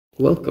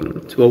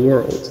Welcome to a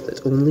world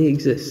that only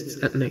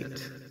exists at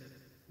night,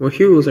 where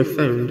heroes are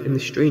found in the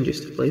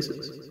strangest of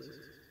places.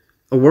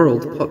 A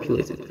world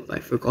populated by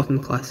forgotten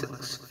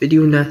classics,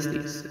 video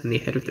nasties, and the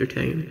ahead of their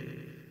time.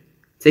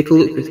 Take a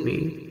look with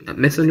me at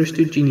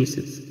misunderstood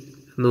geniuses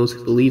and those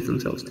who believe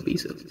themselves to be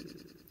so.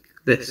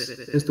 This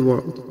is the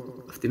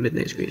world of the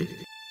Midnight Screening.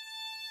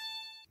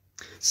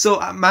 So,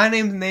 my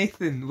name's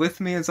Nathan. With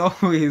me, as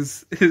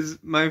always, is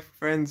my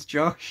friends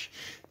Josh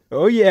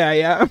Oh yeah, I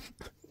am.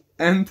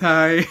 and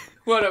Ty.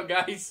 What up,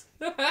 guys?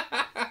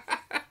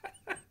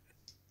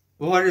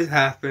 What is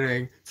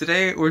happening?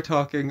 Today, we're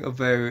talking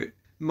about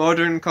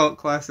modern cult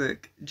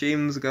classic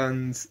James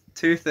Gunn's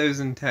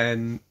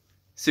 2010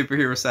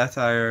 superhero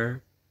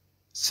satire,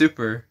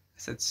 Super. I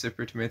said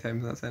super too many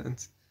times in that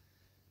sentence.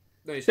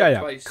 No, you Shut said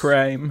up, twice.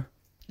 crime.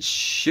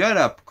 Shut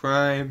up,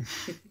 crime.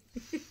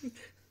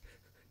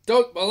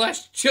 Don't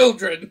molest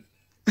children.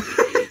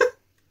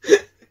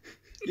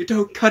 You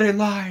don't cut in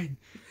line.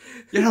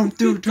 You don't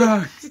do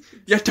drugs.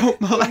 You don't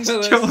molest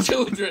children.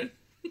 children.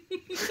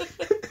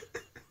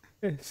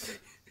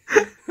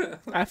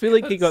 I feel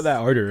like he got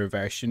that order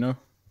reversed, you know?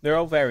 They're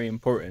all very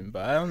important,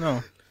 but I don't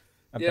know.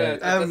 Yeah,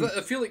 About,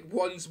 I feel like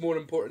one's more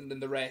important than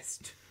the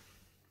rest.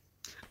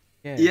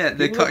 Yeah,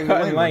 the people cutting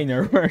cutting line line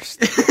are worse.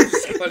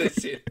 Just gonna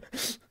say.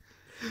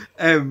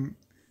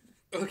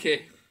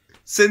 Okay.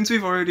 Since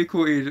we've already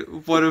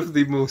quoted one of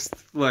the most,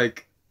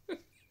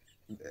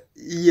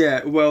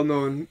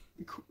 well-known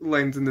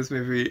lines in this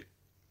movie,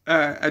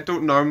 I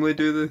don't normally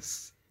do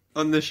this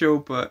on the show,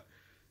 but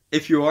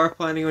if you are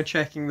planning on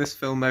checking this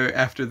film out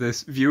after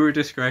this, viewer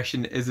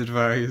discretion is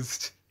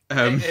advised.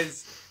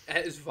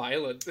 It is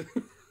violent.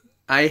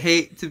 I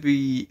hate to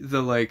be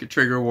the,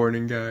 trigger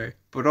warning guy,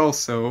 but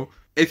also,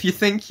 if you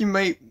think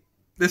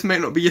this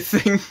might not be a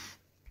thing,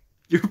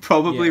 you're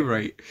probably Yeah.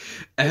 right.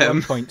 At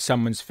one point,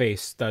 someone's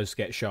face does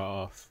get shot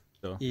off.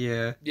 So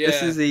Yeah. Yeah.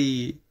 This is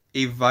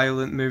a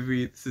violent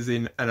movie. This is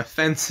an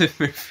offensive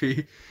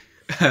movie.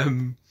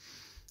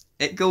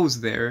 It goes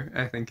there,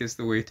 I think, is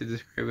the way to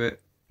describe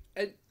it.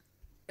 And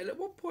at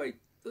one point,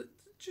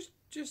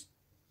 just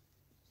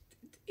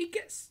he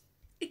gets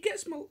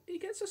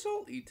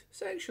assaulted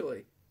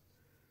sexually.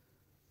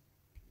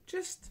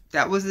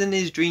 That was in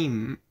his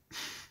dream.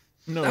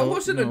 no, That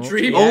wasn't a no,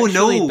 dream. he Oh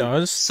actually no!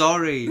 does.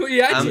 Sorry, No,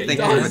 he I'm actually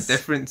thinking does. of a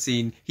different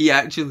scene. He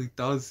actually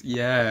does.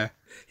 Yeah.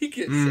 He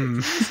gets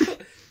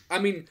Mm. I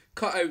mean,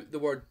 cut out the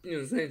word,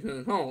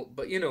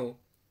 but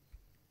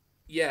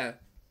yeah.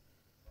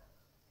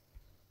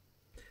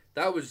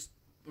 That was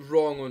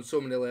wrong on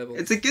so many levels.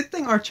 It's a good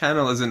thing our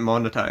channel isn't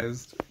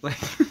monetized,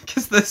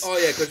 because this Oh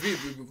yeah, because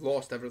we've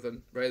lost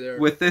everything right there.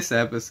 with this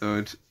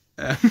episode.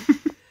 I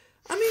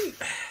mean,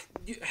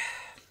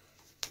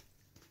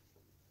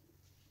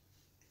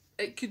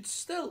 we could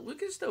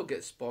still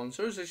get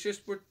sponsors. It's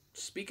just we're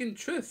speaking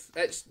truth.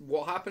 It's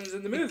what happens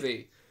in the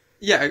movie.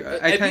 Yeah,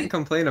 I Have can't you-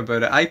 complain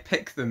about it. I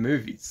pick the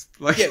movies.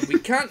 Yeah, we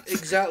can't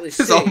exactly It's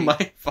say. all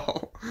my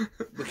fault.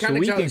 We So can't we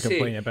exactly can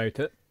complain say. about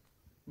it.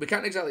 We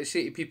can't exactly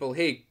say to people,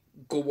 "Hey,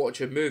 go watch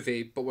a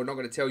movie," but we're not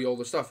going to tell you all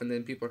the stuff, and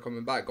then people are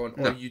coming back going,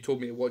 "Oh, No. you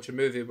told me to watch a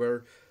movie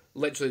where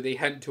literally they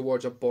hint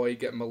towards a boy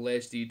getting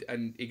molested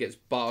and he gets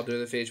battered in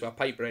the face with a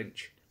pipe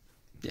wrench."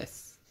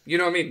 Yes. You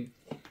know what I mean?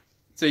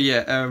 So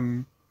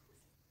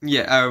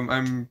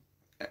I'm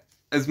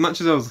as much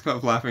as I was kind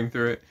of laughing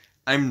through it,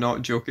 I'm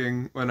not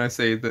joking when I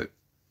say that.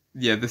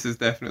 Yeah, this is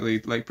definitely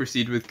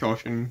proceed with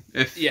caution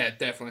if Yeah,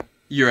 definitely.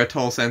 you're at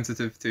all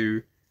sensitive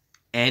to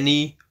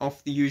any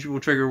of the usual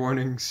trigger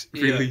warnings.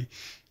 Really,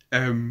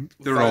 they're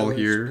all Violence,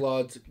 here.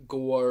 Blood,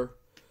 gore,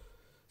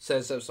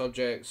 sensitive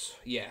subjects.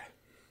 Yeah,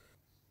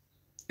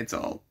 It's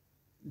all,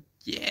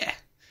 yeah.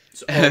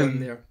 it's all in Um,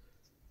 there.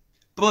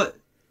 But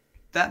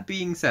that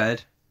being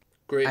said,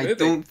 Great I movie.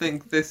 don't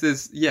think this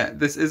is. Yeah,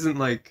 this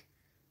isn't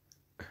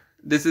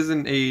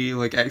a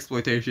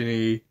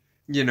exploitation-y,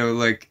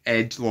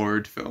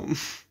 edgelord film.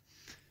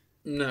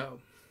 No.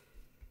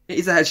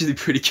 It's actually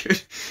pretty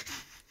good.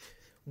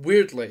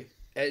 Weirdly,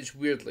 it's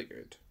weirdly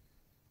good.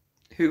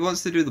 Who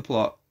wants to do the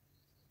plot?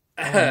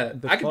 The I can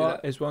do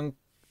plot that. is one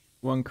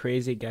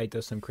crazy guy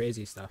does some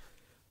crazy stuff.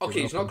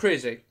 Okay, he's not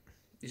crazy.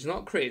 He's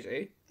not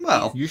crazy.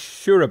 Well, You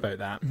sure about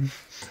that?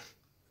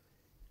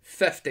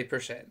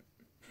 50%.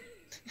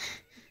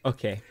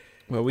 Okay.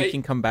 Well, we Hey.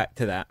 can come back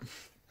to that.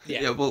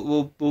 Yeah. yeah,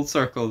 we'll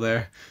circle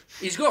there.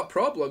 He's got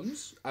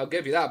problems, I'll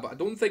give you that, but I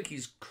don't think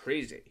he's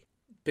crazy.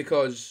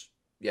 Because,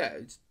 yeah,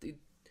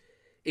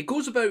 it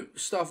goes about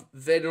stuff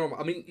very normal.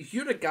 I mean, if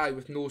you're a guy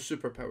with no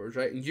superpowers,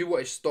 right, and you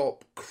want to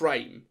stop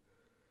crime,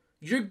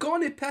 you're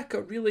gonna pick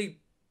a really,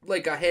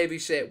 a heavy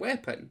set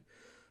weapon.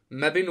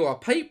 Maybe not a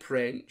pipe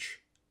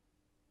wrench,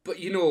 but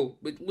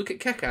look at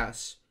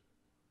Kick-Ass.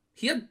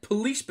 He had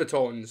police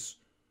batons.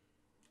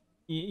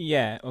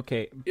 Yeah.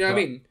 Okay. You know what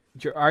I but mean?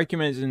 Your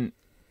argument isn't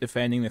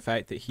defending the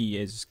fact that he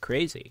is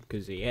crazy,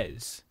 because he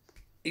is.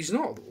 He's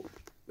not, though.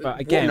 But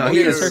again, No, we'll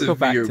he has circle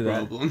back severe to that.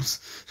 problems.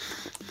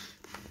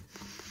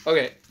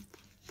 Okay.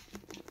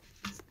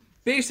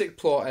 Basic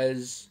plot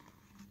is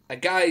a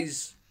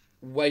guy's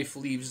wife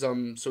leaves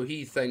him, so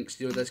he thinks,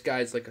 this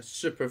guy's like a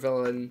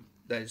supervillain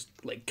that's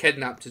like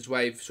kidnapped his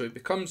wife, so he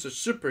becomes a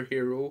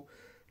superhero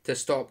to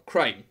stop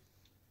crime.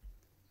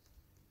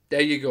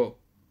 There you go.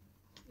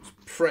 That's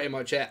pretty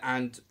much it,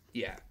 and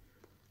yeah.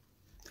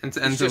 And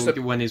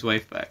to win his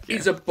wife back. Yeah.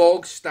 He's a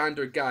bog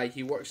standard guy.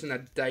 He works in a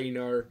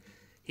diner.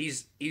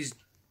 He's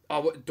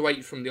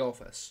Dwight from The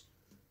Office.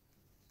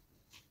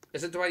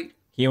 Is it Dwight?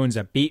 He owns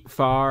a beet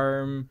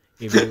farm.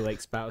 He really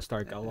likes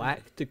Battlestar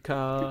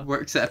Galactica.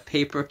 Works at a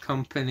paper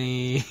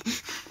company.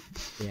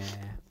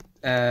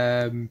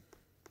 Yeah.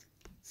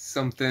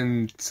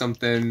 Something.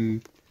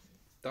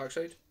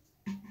 Darkseid?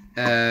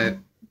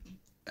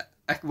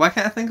 Why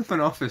can't I think of an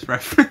Office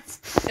reference?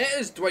 It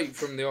is Dwight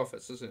from The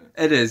Office, isn't it?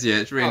 It is, yeah.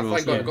 It's Rainn Oh,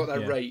 Wilson. thank God, I got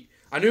that right.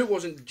 I knew it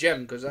wasn't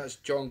Jim, because that's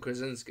John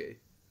Krasinski.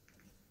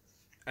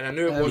 And I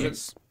knew it wasn't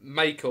Yes.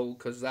 Michael,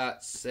 because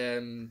that's...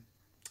 Steve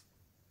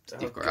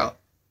Carell.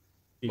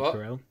 Steve What?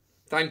 Carell.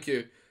 Thank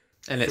you.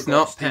 And it's Forgot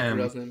not Steve Pam.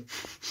 Carell's name.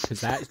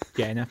 Because that's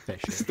Jenna Fisher.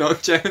 It's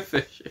not Jenna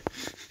Fisher.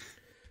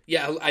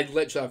 Yeah,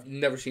 I've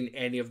never seen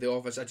any of The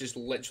Office. I just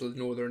literally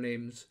know their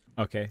names.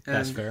 Okay,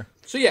 that's Um, fair.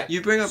 So yeah.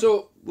 You bring up...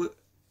 So,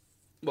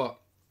 what?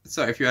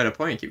 Sorry, if you had a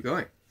point, keep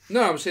going.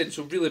 No, I'm saying,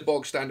 so really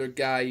bog standard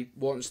guy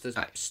wants to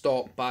Aye.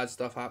 stop bad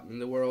stuff happening in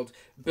the world.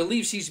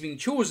 Believes he's been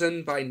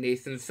chosen by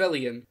Nathan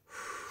Fillion.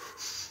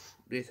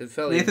 Nathan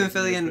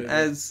Fillion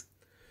as...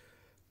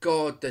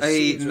 God, the a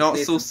scenes with not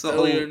Nathan so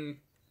subtle- Fillion.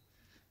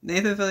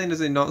 Nathan Fillion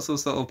is a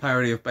not-so-subtle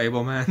parody of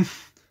Bible Man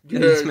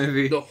in this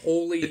movie. The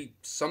Holy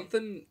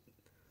something...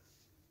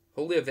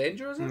 Holy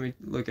Avenger, is Let it? me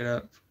look it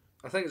up.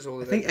 I think it's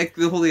Holy I Avenger. think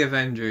the Holy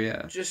Avenger,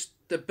 yeah. Just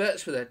the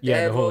bits with the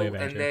Yeah, the devil, Holy and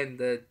Avenger. then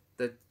the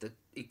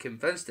he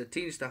convinced the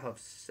teens to have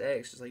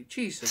sex. It's like,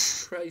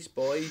 Jesus Christ,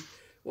 boy,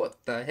 what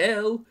the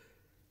hell?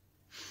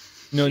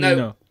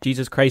 No.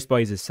 Jesus Christ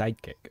Boy is his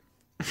sidekick.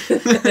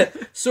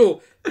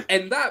 So,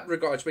 in that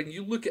regards, when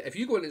you look at, if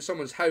you go into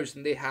someone's house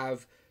and they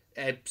have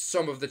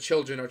some of the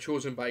children are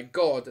chosen by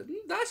God,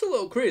 that's a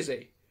little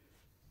crazy.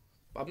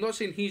 I'm not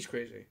saying he's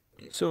crazy.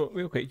 So,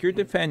 real quick, you're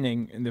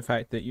defending the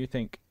fact that you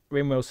think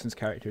Rainn Wilson's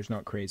character is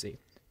not crazy.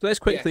 So let's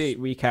quickly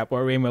recap what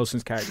Rainn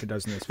Wilson's character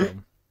does in this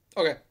film.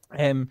 Okay.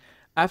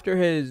 After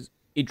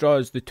he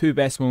draws the two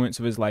best moments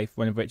of his life,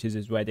 one of which is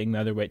his wedding, the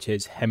other which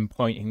is him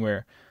pointing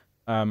where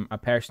a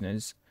person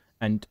is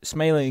and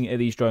smiling at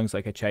these drawings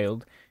like a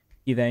child.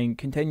 He then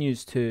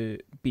continues to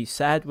be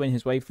sad when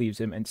his wife leaves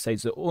him and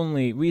decides the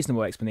only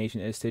reasonable explanation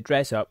is to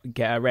dress up,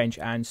 get a wrench,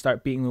 and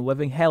start beating the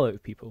living hell out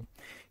of people.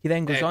 He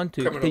then goes on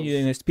to continue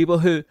doing this to people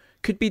who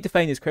could be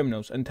defined as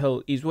criminals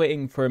until he's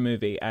waiting for a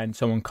movie and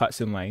someone cuts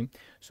in line.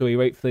 So he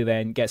rightfully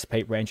then gets a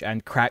pipe wrench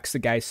and cracks the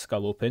guy's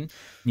skull open,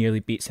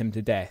 nearly beats him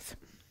to death.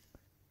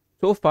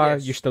 So far,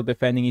 Yes. you're still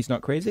defending he's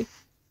not crazy?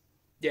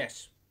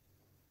 Yes.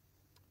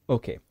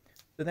 Okay.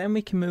 So then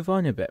we can move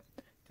on a bit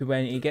to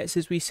when he gets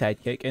his wee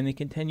sidekick and they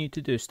continue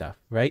to do stuff,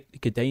 right? They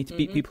continue to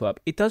beat people up.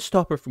 It does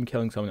stop her from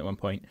killing someone at one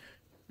point.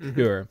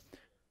 Sure.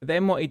 But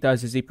then what he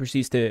does is he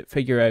proceeds to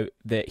figure out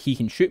that he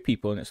can shoot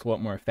people and it's a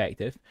lot more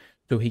effective.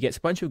 So he gets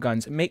a bunch of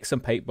guns, makes some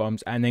pipe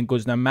bombs, and then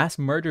goes on a mass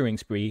murdering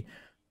spree,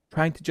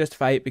 trying to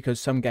justify it because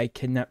some guy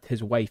kidnapped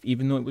his wife,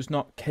 even though it was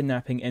not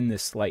kidnapping in the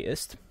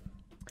slightest.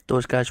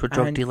 Those guys were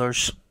drug And-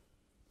 dealers.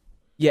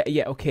 Yeah,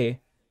 okay.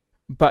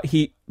 But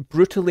he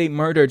brutally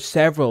murdered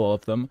several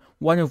of them,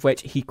 one of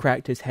which he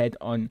cracked his head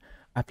on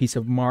a piece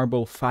of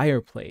marble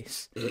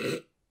fireplace.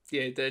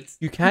 Yeah, it did.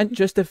 You can't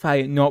justify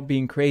it not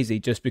being crazy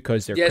just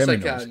because they're Yes,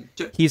 criminals. I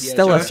can. He's Yeah,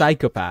 still a Josh-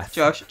 psychopath.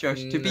 Josh,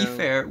 to be No.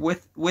 fair,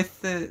 with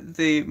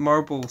the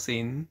marble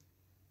scene,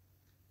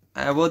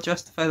 I will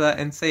justify that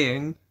in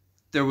saying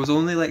there was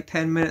only like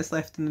 10 minutes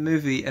left in the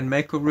movie and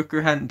Michael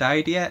Rooker hadn't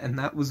died yet, and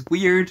that was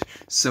weird,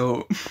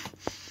 so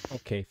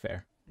Okay,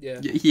 fair. Yeah.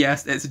 he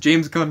asked, it's a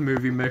James Gunn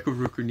movie, Michael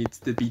Rooker needs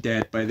to be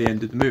dead by the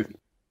end of the movie.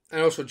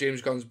 And also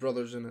James Gunn's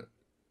brother's in it.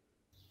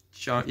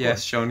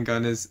 Sean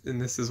Gunn is in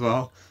this as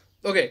well.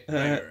 Okay,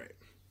 right.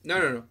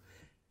 No.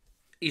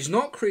 He's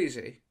not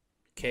crazy,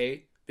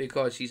 okay,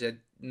 because he's a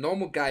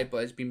normal guy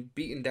but has been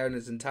beaten down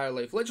his entire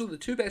life. Literally the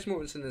two best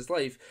moments in his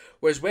life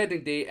were his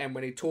wedding day and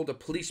when he told a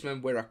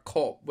policeman where a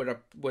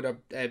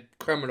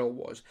criminal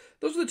was.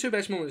 Those are the two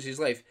best moments in his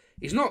life.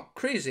 He's not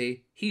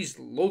crazy, he's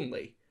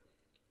lonely.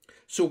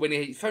 So when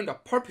he found a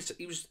purpose,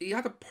 he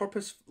had a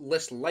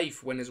purposeless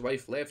life when his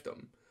wife left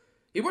him.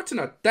 He worked in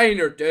a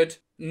diner, dude.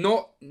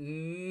 Not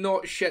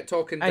shit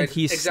talking. And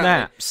he exactly.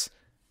 snaps.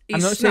 I'm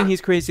not saying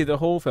he's crazy the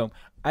whole film.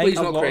 I Well, think he's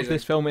a not lot crazy. of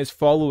this film is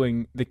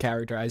following the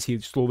character as he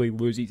slowly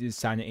loses his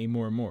sanity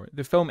more and more.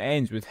 The film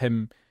ends with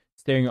him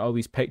staring at all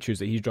these pictures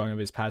that he's drawn of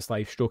his past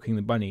life, stroking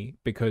the bunny,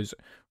 because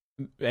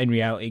in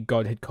reality,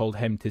 God had called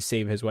him to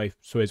save his wife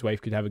so his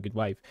wife could have a good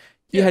life.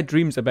 He had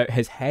dreams about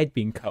his head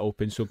being cut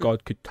open so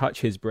God could touch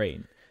his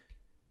brain.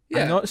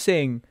 Yeah. I'm not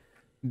saying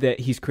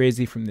that he's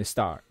crazy from the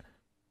start,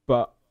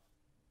 but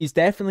he's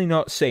definitely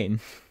not sane.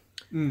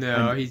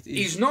 No,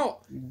 He's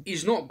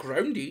not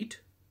grounded.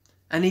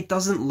 and he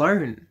doesn't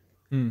learn.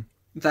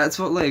 That's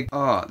what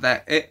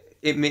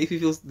it makes me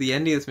feel, the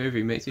ending of this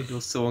movie makes me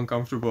feel so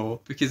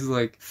uncomfortable, because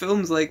like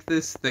films like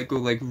this that go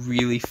like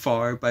really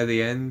far by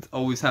the end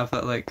always have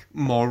that like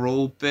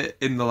moral bit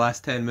in the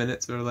last 10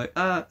 minutes where like,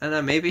 and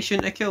I maybe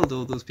shouldn't have killed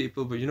all those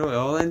people, but you know, it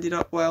all ended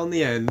up well in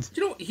the end.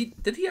 Do you know,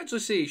 did he actually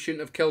say he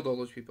shouldn't have killed all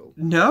those people?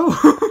 No.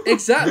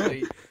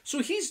 Exactly. So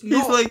he's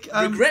not like,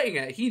 regretting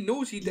it. He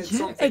knows he did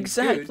something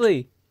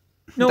Exactly.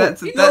 No,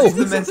 that's He the knows he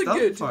did messed something up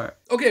good. part.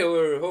 Okay,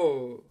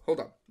 hold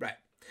on. Right.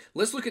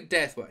 Let's look at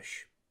Death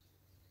Wish.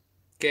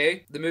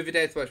 Okay? The movie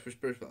Death Wish was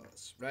Bruce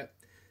Willis, right?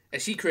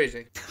 Is he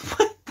crazy?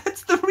 What?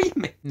 That's the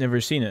remake.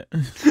 never seen it.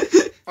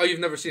 Oh, you've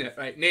never seen it,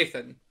 right?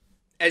 Nathan,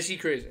 is he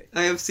crazy?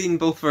 I have seen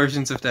both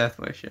versions of Death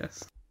Wish,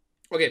 yes.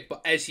 Okay,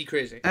 but is he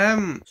crazy?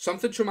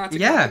 Something traumatic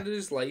Yeah. happened in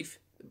his life.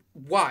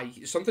 Why?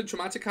 Something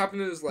traumatic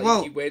happened in his life.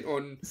 Well, he went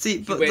on. See,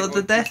 he but went the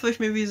on Death to- Wish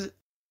movies...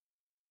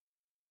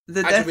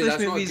 The Actually, Death Wish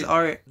that's not movies good.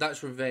 are...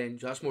 That's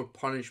revenge. That's more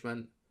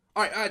punishment.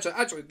 Alright,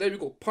 actually, there we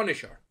go.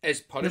 Punisher. Is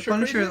The Punisher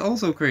Punisher crazy? is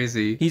also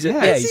crazy. He's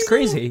Yes. he's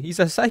crazy. He's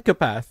a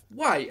psychopath.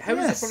 Why? How is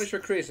Yes. the Punisher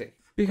crazy?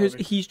 Because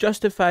Robin? he's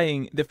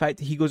justifying the fact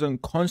that he goes on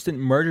constant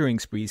murdering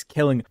sprees,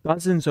 killing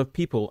dozens of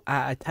people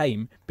at a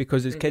time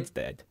because his kid's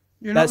dead.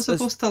 You're not That's-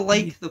 supposed to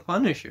like the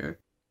Punisher.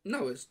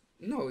 No, he's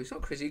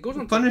not crazy. He goes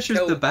on Punisher's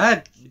to kill the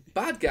bad...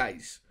 bad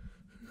guys.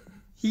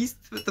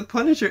 The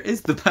Punisher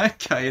is the bad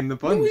guy in the No,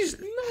 Punisher.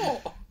 he's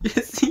not.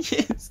 Yes, he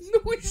is.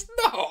 No, he's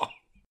not.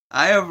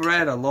 I have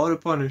read a lot of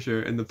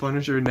Punisher, and the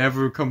Punisher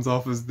never comes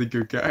off as the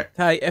good guy.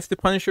 Ty, if the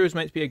Punisher was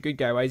meant to be a good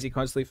guy, why is he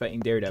constantly fighting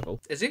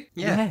Daredevil? Is he?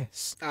 Yeah.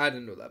 Yes. I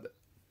didn't know that bit.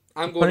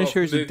 I'm going Punisher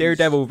off is a movies.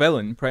 Daredevil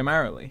villain,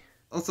 primarily.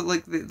 Also,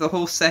 like, the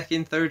whole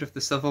second third of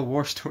the Civil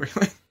War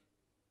storyline.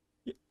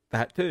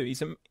 That too.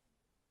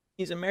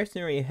 He's a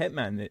mercenary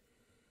hitman. That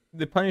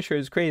the Punisher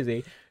is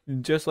crazy,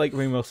 just like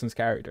Rainn Wilson's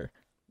character.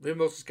 Rainn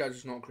Wilson's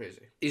character's not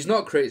crazy. He's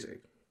not crazy.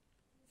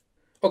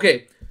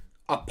 Okay,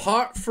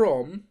 apart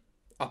from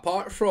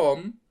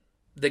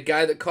the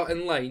guy that cut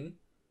in line,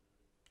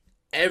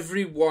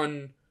 every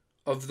one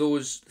of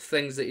those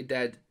things that he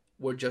did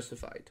were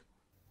justified.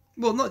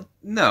 Well, no.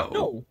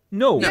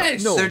 No.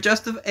 Yes. No. They're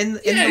justified in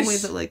the Yes. way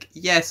that, like,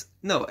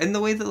 in the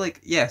way that, like,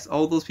 yes,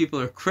 all those people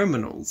are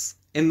criminals.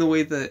 In the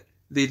way that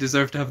they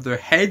deserve to have their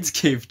heads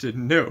caved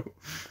in, no.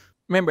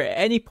 Remember, at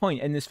any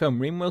point in this film,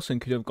 Rainn Wilson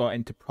could have got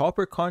into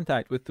proper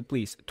contact with the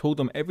police, told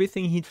them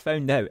everything he'd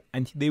found out,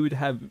 and they would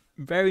have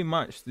very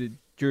much the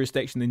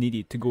jurisdiction they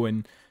needed to go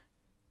and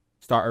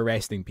start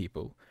arresting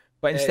people.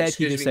 But instead,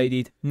 he excuse me.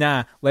 decided,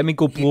 nah, let me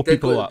go He blow did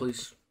people go up. to the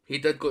police. He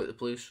did go to the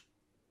police.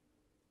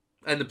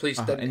 And the police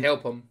didn't and-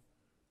 help him.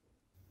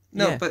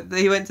 No, Yeah. but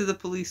they went to the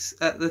police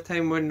at the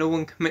time where no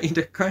one committed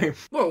a crime.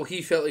 Well,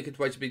 he felt like his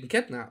wife's been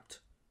kidnapped.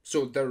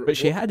 So there, But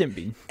she hadn't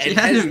been. She in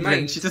his hadn't been,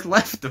 mind, she just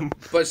left them.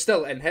 but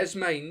still, in his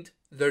mind,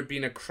 there'd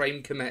been a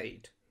crime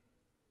committed.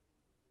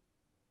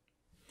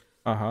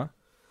 Uh-huh.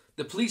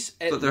 The police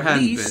But there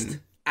hadn't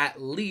been.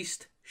 at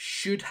least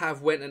should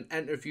have went and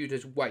interviewed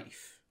his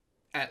wife.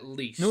 At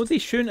least. No, they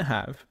shouldn't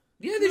have.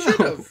 Yeah, they should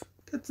have.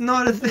 That's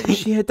not a thing.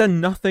 She had done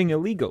nothing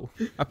illegal.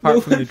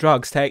 Apart from the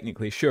drugs,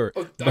 technically, sure.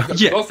 Oh, Yeah, nothing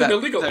that-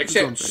 illegal that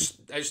was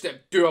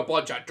except do a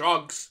bunch of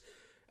drugs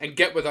and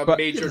get with a But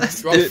major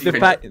that's drug The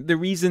dealer. the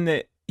reason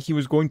that he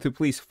was going to the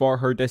police for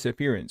her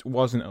disappearance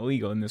wasn't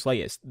illegal in the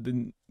slightest.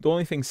 The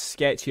only thing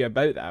sketchy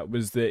about that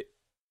was that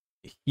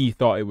he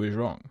thought it was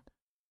wrong.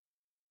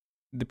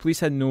 The police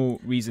had no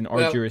reason or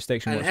Well,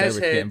 jurisdiction and whatsoever his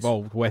to get head-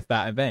 involved with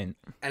that event.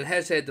 And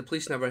his head, the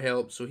police never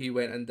helped, so he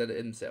went and did it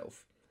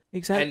himself.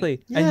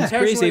 Exactly. And- And, yeah. he's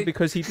crazy Personally-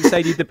 because he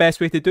decided the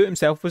best way to do it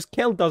himself was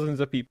kill dozens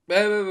of people.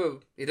 Well,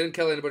 he didn't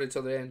kill anybody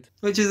until the end.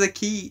 Which is a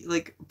key,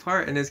 like,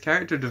 part in his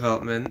character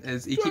development,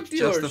 is he Drug keeps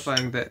dealers.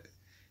 justifying that...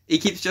 He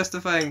keeps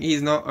justifying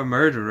he's not a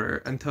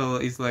murderer until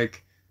he's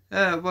like,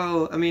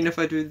 well, I mean, if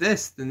I do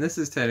this, then this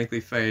is technically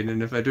fine,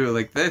 and if I do it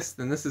like this,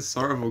 then this is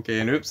sort of okay,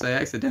 and oops, I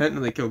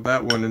accidentally killed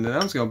that one, and then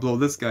I'm just gonna blow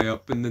this guy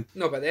up, and then...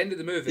 No, by the end of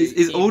the movie,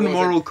 His he own wasn't-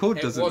 moral code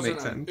it doesn't wasn't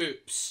make an sense.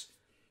 Oops.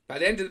 By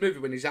the end of the movie,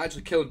 when he's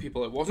actually killing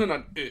people, it wasn't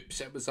an oops.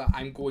 It was a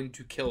I'm going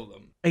to kill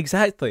them.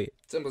 Exactly.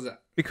 Simple as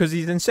that. Because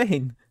he's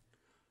insane.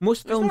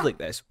 Most films not. like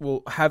this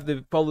will have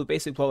follow the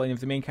basic plotline of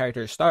the main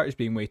character start as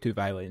being way too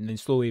violent and then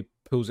slowly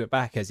pulls it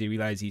back as he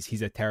realizes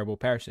he's a terrible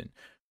person.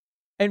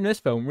 In this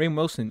film, Rainn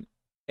Wilson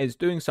is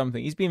doing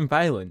something. He's being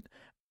violent,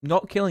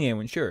 not killing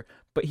anyone, sure,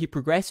 but he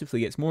progressively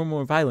gets more and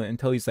more violent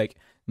until he's like,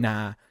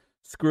 nah,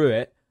 screw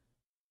it,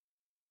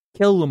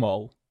 kill them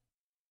all.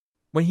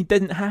 When he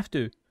didn't have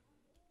to.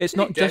 It's He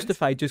not did.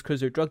 justified just because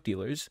they're drug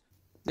dealers.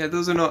 Yeah,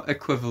 those are not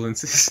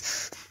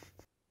equivalences.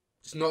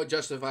 It's not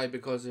justified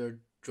because they're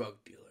drug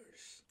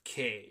dealers.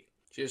 Okay.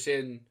 So you're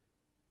saying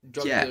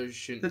drug Yeah, dealers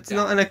shouldn't That's die.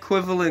 not an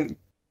equivalent...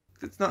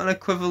 That's not an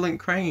equivalent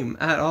crime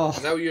at all.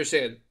 Is that what you're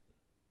saying?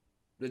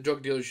 The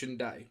drug dealers shouldn't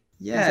die.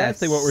 Yes.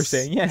 Exactly what we're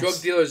saying, yes.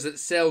 Drug dealers that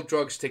sell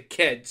drugs to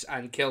kids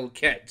and kill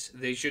kids,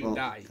 they shouldn't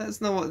Well, die.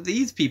 that's not what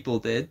these people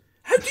did.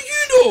 How do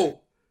you know?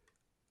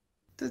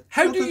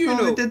 How Well, do that's you how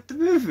know? They did the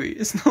movie.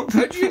 It's not.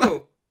 How do you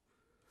know?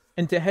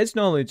 And to his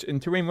knowledge,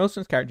 and to Rainn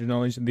Wilson's character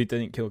knowledge, they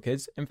didn't kill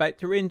kids. In fact,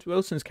 to Rainn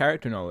Wilson's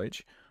character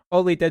knowledge,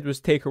 All he did was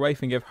take her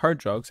wife and give her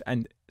drugs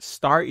and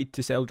started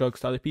to sell drugs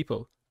to other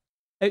people.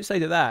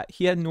 Outside of that,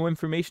 he had no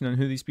information on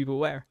who these people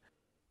were.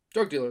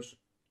 Drug dealers.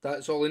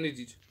 That's all he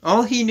needed.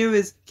 All he knew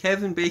is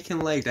Kevin Bacon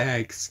liked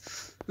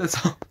eggs.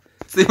 That's all.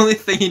 It's the only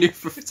thing he knew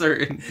for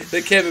certain.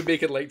 That Kevin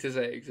Bacon liked his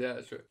eggs. Yeah,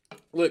 that's right.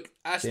 Look,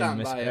 I They stand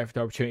missed by it.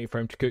 every opportunity for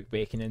him to cook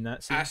bacon in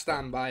that scene. I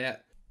stand by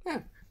it. Yeah.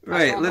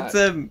 Right,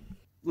 stand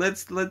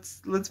let's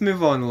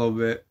move on a little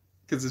bit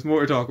because there's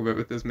more to talk about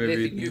with this movie.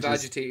 Nathan, you've which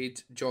is-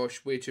 agitated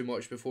Josh way too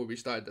much before we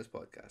started this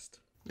podcast.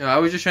 No, I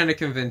was just trying to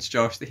convince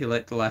Josh that he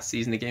liked the last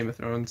season of Game of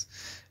Thrones.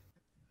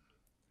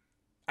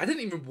 I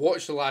didn't even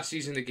watch the last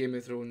season of Game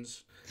of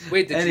Thrones.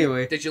 Wait,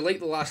 Anyway. did you like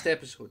the last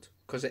episode?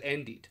 Because it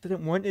ended. I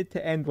didn't want it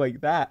to end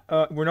like that.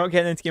 We're not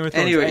getting into Game of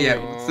Thrones. Anyway, Aw.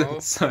 yeah.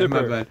 Sorry, my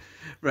Super. bad.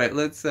 Right,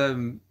 let's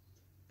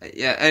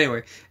yeah.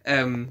 Anyway,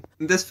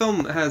 this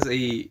film has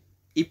a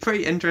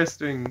pretty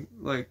interesting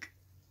like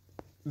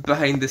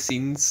behind the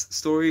scenes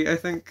story. I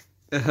think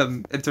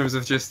in terms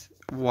of just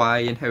why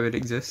and how it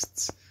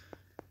exists.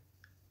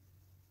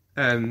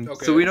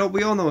 Okay. So we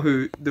all know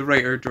who the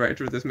writer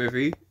director of this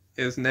movie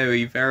is. Now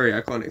a very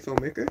iconic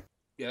filmmaker,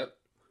 Yep.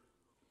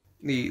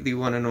 the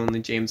one and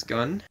only James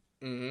Gunn.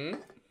 Mm-hmm.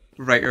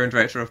 Writer and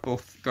director of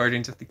both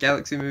Guardians of the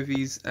Galaxy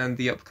movies and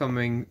the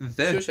upcoming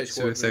The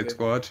Suicide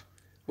Squad movie.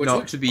 Which not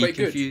looks to be quite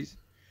good. confused.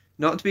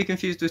 Not to be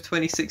confused with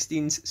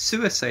 2016's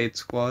Suicide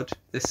Squad.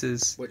 This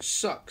is Which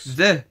sucks.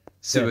 The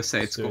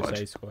Suicide Squad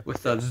Suicide Squad.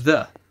 with a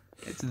the.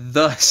 It's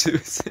the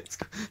Suicide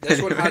Squad.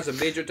 This one Anyway. has a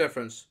major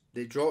difference.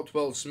 They dropped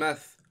Will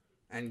Smith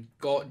and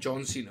got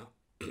John Cena.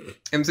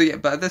 So yeah,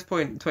 but at this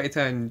point, in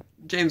 2010,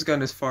 James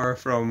Gunn is far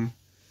from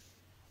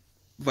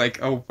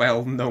like a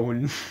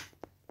well-known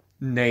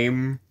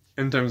name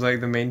in terms of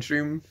like the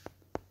mainstream.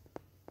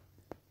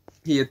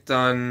 He had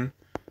done.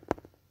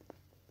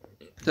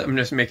 I'm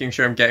just making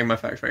sure I'm getting my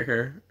facts right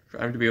here.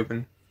 For I'm to be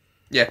open.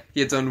 Yeah,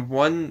 he had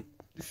done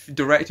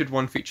directed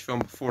one feature film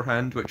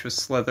beforehand, which was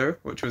Slither,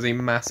 which was a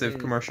massive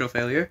commercial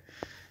failure.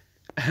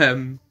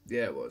 Yeah,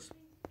 it was.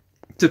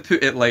 To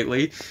put it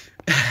lightly.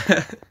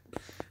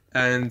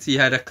 And he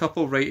had a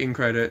couple writing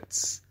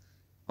credits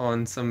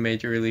on some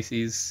major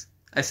releases.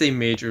 I say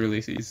major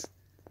releases.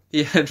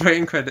 He had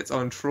writing credits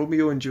on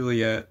Romeo and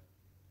Juliet,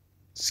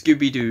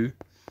 Scooby-Doo,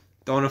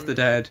 Dawn of the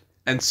Dead,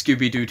 and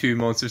Scooby-Doo 2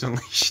 Monsters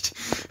Unleashed.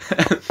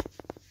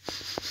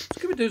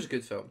 Scooby-Doo's a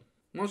good film.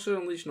 Monster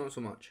Unleashed, not so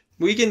much.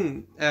 We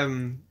can...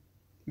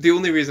 the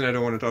only reason I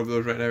don't want to talk about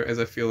those right now is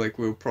I feel like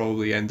we'll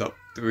probably end up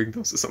doing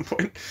those at some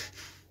point.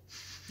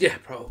 Yeah,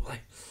 probably.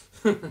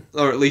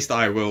 Or at least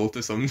I will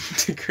to some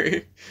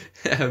degree.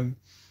 So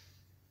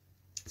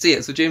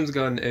James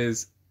Gunn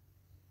is,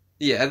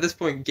 at this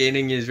point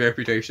gaining his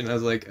reputation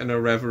as like an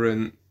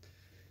irreverent,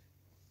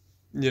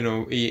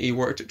 he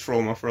worked at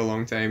Trauma for a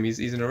long time. He's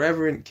an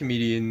irreverent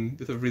comedian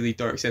with a really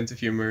dark sense of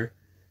humor,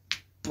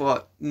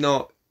 but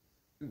not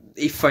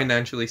a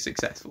financially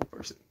successful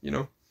person,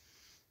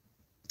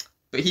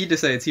 But he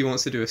decides he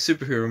wants to do a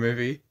superhero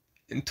movie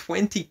in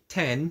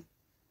 2010,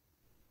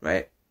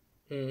 right?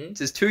 Mm-hmm.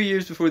 This is 2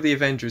 years before the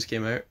Avengers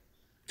came out.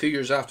 2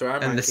 years after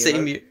Iron Man And the came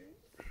same out. year,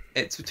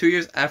 it's 2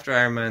 years after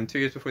Iron Man, 2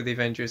 years before the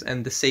Avengers,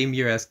 and the same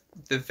year as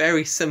the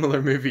very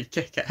similar movie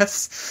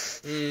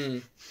Kick-Ass.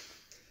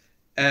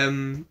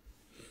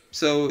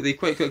 So they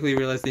quite quickly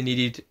realized they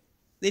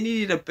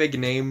needed a big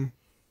name,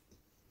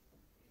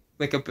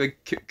 like a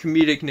big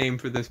comedic name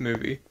for this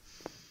movie.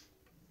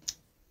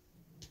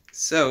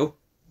 So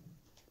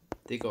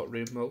They got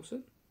Rainn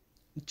Wilson.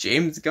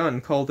 James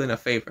Gunn called in a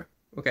favor.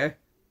 Okay,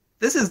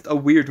 this is a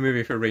weird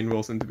movie for Rainn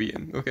Wilson to be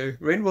in. Okay,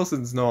 Rainn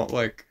Wilson's not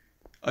like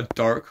a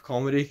dark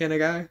comedy kind of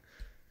guy.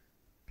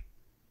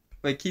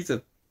 Like he's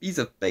a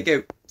big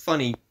out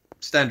funny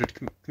standard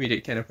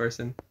comedic kind of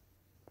person.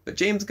 But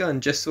James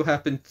Gunn just so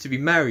happened to be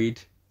married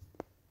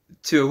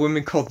to a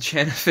woman called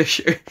Jenna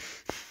Fisher,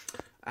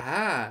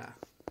 Ah.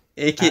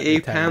 aka At the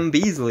time. Pam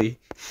Beasley.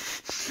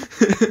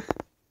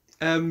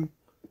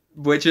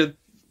 Which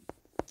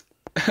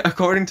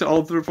according to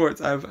all the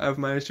reports I've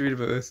managed to read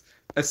about this,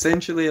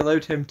 essentially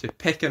allowed him to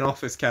pick an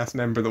office cast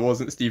member that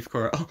wasn't Steve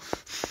Carell.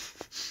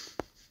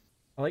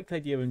 I like the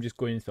idea of him just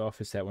going into the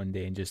office set one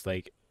day and just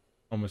like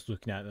almost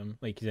looking at them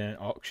like he's in an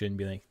auction,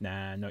 being like,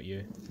 "Nah, not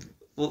you."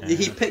 Well,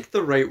 he picked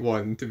the right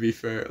one, to be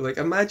fair. Like,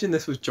 imagine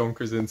this was John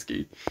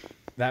Krasinski.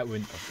 That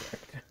wouldn't have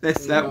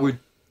worked. That No. would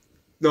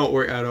not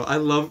work at all. I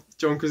love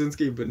John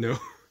Krasinski, but no.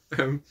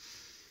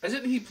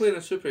 Isn't he playing a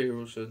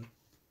superhero soon?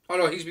 Oh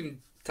no, he's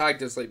been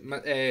tagged as like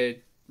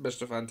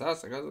Mr.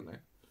 Fantastic, hasn't he?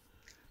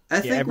 I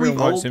Yeah, think everyone we've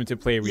wants all, him to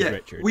play Reed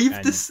Richards. we've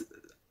and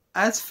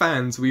as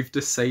fans, we've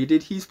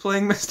decided he's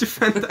playing Mr.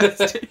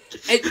 Fantastic.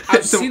 I've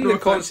Don't seen know the if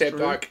that's concept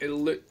true.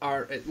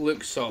 arc. It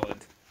looks solid.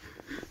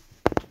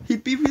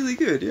 He'd be really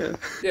good, yeah.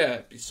 Yeah,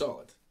 it'd be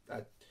solid.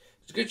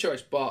 It's a good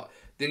choice, but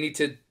they need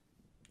to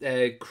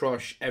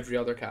crush every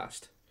other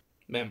cast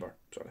member.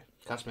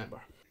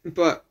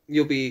 But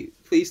you'll be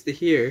pleased to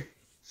hear,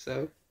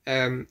 so,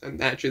 and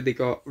actually they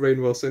got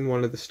Rainn Wilson,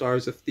 one of the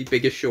stars of the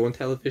biggest show on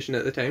television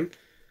at the time,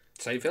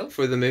 Seinfeld.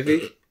 for the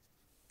movie.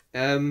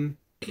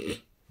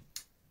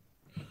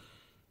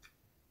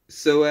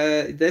 So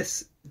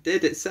this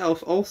did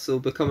itself also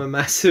become a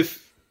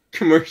massive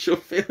commercial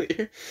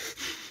failure.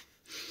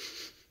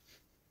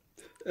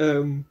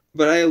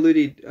 But I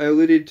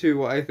alluded to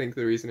what I think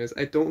the reason is.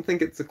 I don't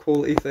think it's a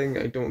quality thing.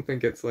 I don't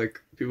think it's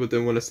like people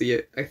didn't want to see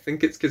it. I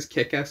think it's because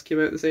Kick-Ass came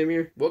out the same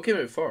year. What came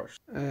out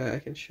first? I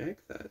can check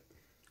that.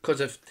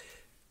 Because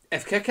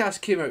if Kick-Ass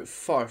came out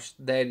first,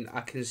 then I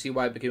can see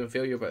why it became a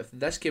failure. But if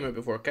this came out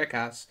before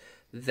Kick-Ass,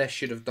 this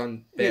should have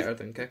done better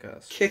than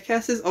Kick-Ass.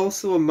 Kick-Ass is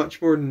also a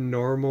much more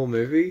normal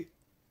movie.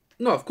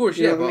 No, of course,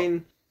 You yeah. know what I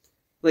mean?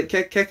 Like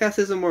Kick-Ass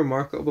is a more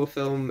marketable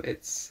film.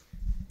 It's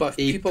But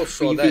if people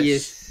saw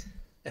this,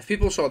 if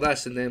people saw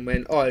this and then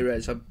went, "Oh,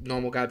 it's a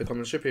normal guy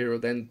becoming a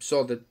superhero," then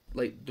saw the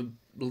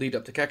lead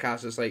up to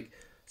Kick-Ass, it's like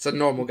it's a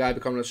normal guy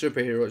becoming a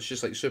superhero. It's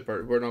just like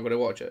super. We're not going to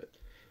watch it.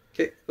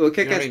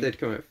 Kick-Ass did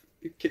come out.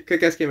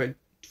 Kick-Ass came out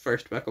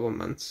first by a couple of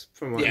months,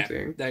 from what I'm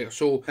saying. There you go.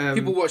 So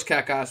people watched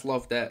Kick-Ass,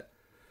 loved it.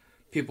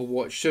 People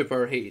watched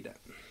Super, hated it.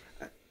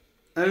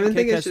 I don't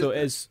think it's Kick-Ass, though,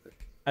 just... is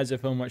as a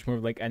film much more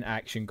like an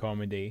action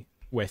comedy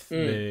with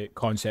the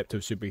concept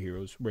of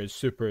superheroes, whereas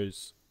Super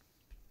is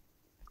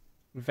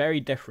very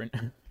different.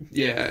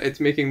 Yeah, it's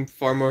making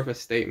far more of a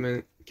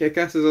statement.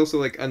 Kick-Ass is also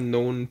like a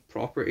known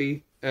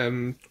property.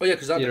 Oh yeah,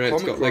 because that You know,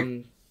 it's comic got, like,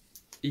 run.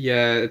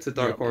 Yeah, it's a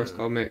Dark Horse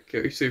comic.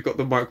 So you've got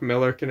the Mark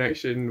Miller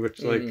connection,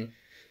 which like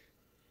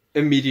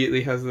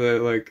immediately has the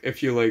like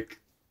if you like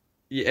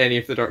any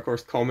of the Dark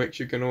Horse comics,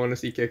 you're gonna want to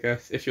see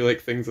Kick-Ass. If you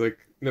like things like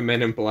the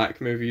Men in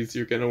Black movies,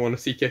 you're gonna want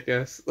to see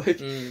Kick-Ass.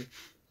 Like,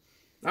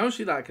 I don't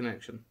see that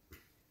connection.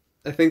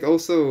 I think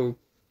also.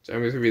 So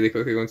I'm just really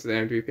quickly going to the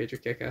IMDb page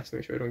of Kick-Ass to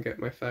make sure I don't get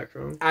my fact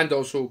wrong. And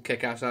also,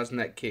 Kick-Ass has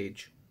Nick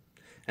Cage.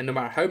 And no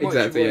matter how much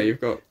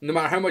no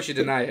matter how much you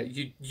deny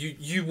it,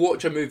 you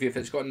watch a movie if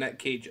it's got Nick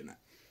Cage in it.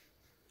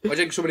 I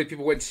think so many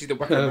people went to see The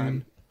Wicker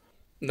Man,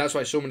 and that's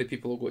why so many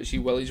people go to see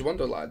Willy's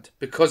Wonderland,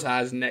 because it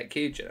has Nick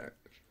Cage in it.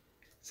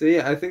 So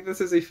yeah, I think this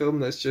is a film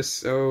that's just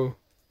so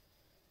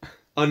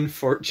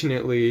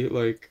unfortunately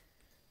like.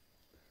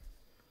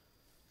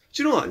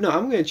 Do you know what? No,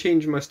 I'm going to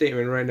change my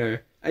statement right now.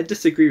 I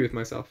disagree with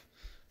myself.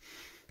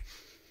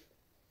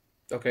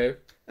 Okay.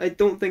 I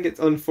don't think it's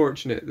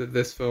unfortunate that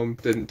this film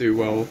didn't do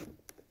well,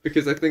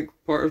 because I think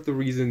part of the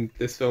reason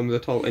this film is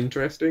at all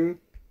interesting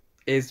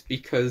is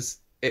because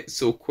it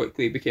so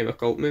quickly became a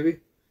cult movie.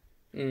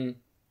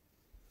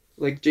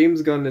 Like,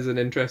 James Gunn is an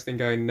interesting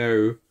guy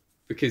now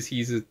because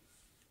he's a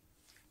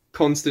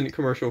constant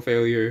commercial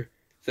failure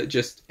that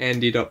just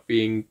ended up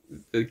being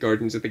the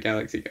Guardians of the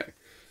Galaxy guy.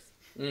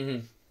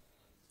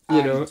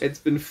 You know, it's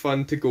been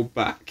fun to go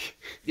back.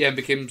 Yeah, it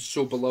became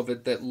so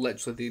beloved that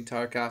literally the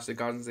entire cast of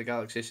Guardians of the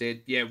Galaxy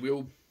said, "Yeah,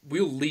 we'll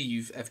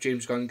leave if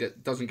James Gunn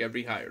doesn't get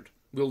rehired.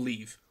 We'll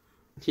leave."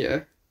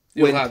 Yeah.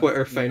 You'll When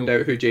Twitter found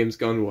out who James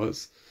Gunn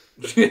was.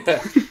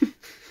 Yeah.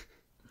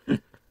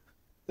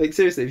 Like,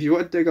 seriously, if you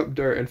want to dig up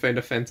dirt and find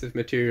offensive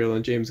material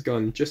on James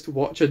Gunn, just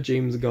watch a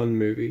James Gunn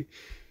movie.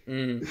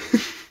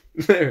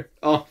 They're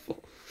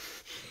awful.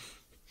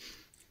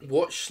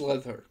 Watch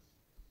Slither.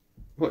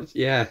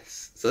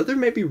 Yes. Slither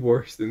may be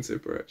worse than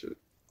Super, actually.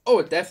 Oh,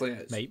 it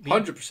definitely is. Might be.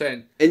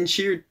 100%. In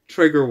sheer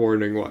trigger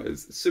warning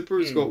wise,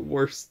 Super's got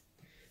worse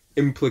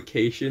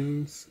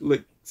implications.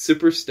 Like,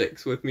 Super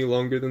sticks with me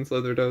longer than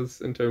Slither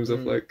does in terms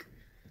of, like,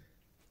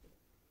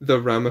 the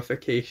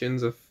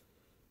ramifications of...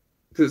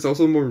 Because it's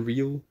also more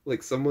real.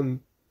 Like, someone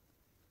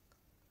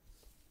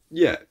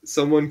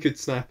could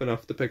snap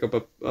enough to pick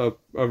up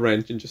a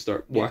wrench and just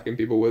start whacking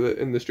people with it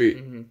in the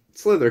street.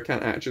 Slither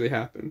can't actually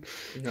happen.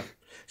 No.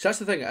 So that's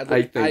the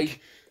thing.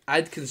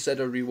 I'd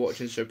consider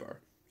rewatching Super.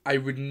 I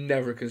would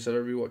never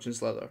consider rewatching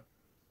Slither.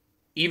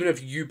 Even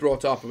if you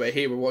brought up about,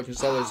 hey, we're watching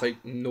Slither, it's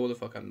like, no, the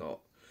fuck I'm not.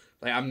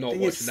 Like, I'm not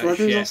watching that Slither's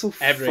shit also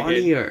ever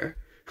funnier.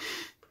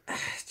 again.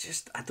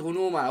 Just, I don't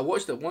know, man. I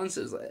watched it once.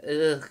 It was like,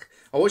 ugh.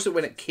 I watched it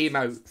when it came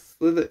out.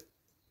 Slither,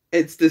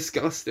 it's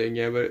disgusting,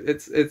 yeah, but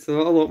it's a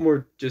lot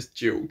more just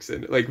jokes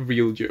and like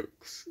real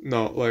jokes,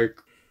 not like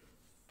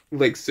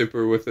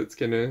Super with its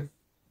kind of.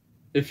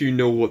 If you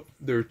know what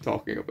they're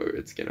talking about,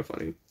 it's kind of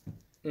funny.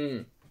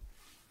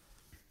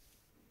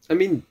 I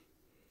mean,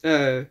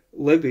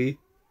 Libby,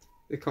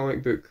 the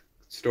comic book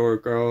store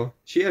girl,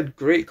 she had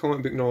great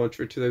comic book knowledge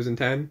for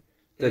 2010.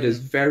 That is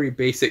very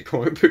basic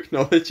comic book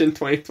knowledge in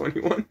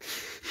 2021.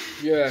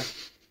 Yeah.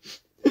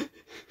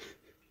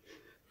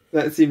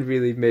 That scene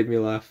really made me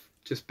laugh,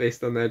 just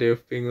based on the idea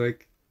of being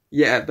like,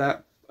 yeah,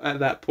 at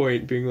that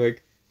point, being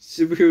like,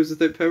 superheroes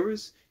without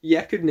powers? Yeah,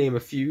 I could name a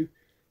few.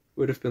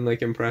 Would have been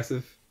like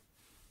impressive.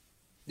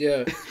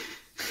 Yeah.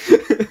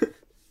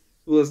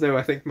 Well, as now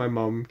I think my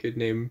mom could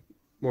name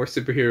more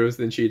superheroes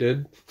than she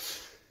did.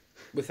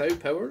 Without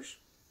powers?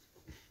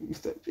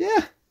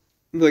 Yeah.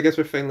 Well, I guess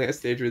we're finally at a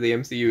stage where the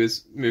MCU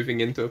is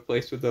moving into a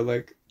place where they're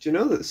like, do you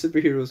know that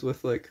superheroes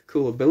with like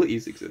cool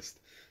abilities exist?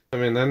 I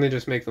mean, then they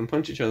just make them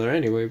punch each other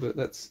anyway, but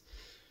that's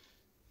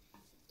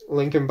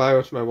link in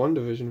bio to my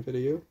WandaVision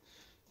video.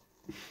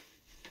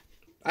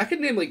 I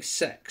could name like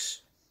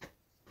 6.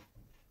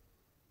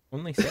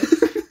 Only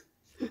 6?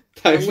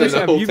 I've spent the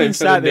Have whole you time been trying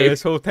sat to there name.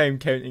 this whole time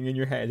counting in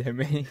your head how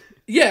many?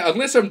 Yeah,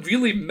 unless I'm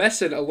really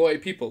missing a lot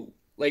of people.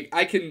 Like,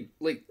 I can,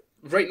 like,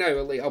 right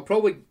now, like, I'll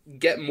probably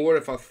get more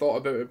if I thought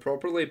about it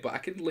properly, but I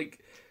can, like,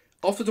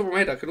 off the top of my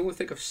head, I can only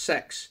think of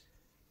 6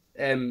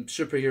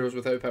 superheroes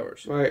without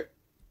powers. Right.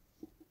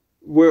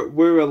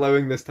 We're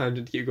allowing this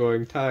tangent to keep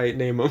going. Ty,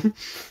 name them.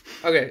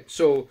 Okay,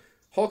 so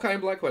Hawkeye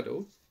and Black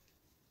Widow,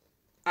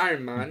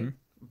 Iron Man,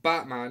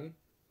 Batman,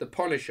 The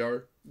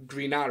Punisher,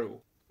 Green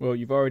Arrow. Well,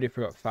 you've already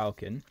forgot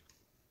Falcon.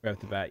 Right off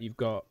the bat, you've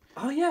got.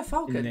 Oh yeah,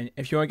 Falcon. And then,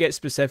 if you want to get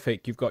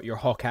specific, you've got your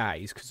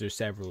Hawkeyes because there's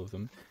several of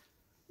them.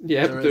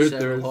 Yeah, There are several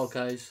there's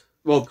Hawkeyes.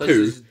 well Because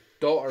 2. his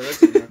daughter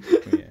is in there. Oh,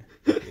 yeah.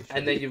 Okay, sure.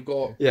 And then you've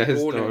got Yeah, his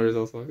Ronan, daughter is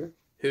also okay.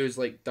 who's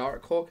like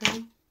Dark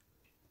Hawkeye.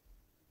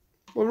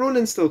 Well,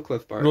 Ronan's still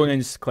Cliff Barton.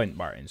 Ronan's Clint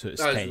Barton, so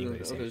it's Oh, technically the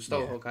okay, same. it's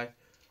still Yeah. Hawkeye.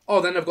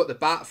 Oh, then I've got the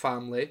Bat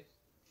family.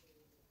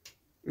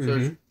 So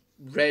there's Mhm.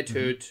 Red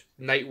Hood,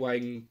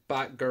 Nightwing,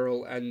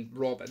 Batgirl, and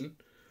Robin.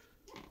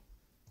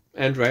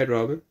 And Red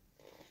Robin.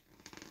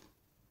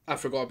 I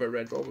forgot about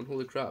Red Robin.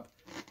 Holy crap!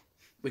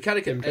 We can't.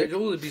 It'd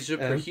only be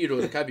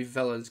superheroes. It can't be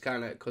villains,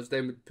 can it? Because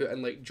then we'd put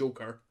in like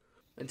Joker,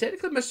 and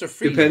technically Mr.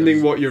 Freeze.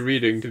 Depending what you're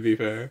reading, to be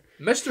fair.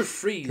 Mr.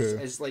 Freeze True,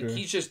 is like true.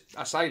 he's just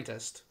a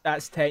scientist.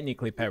 That's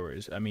technically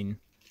powers. I mean,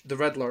 The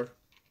Riddler.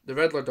 The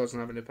Riddler doesn't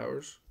have any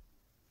powers.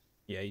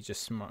 yeah, he's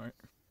just smart.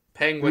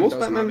 Penguin Most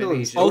doesn't Batman have any.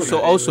 villains he's don't. just-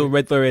 Also,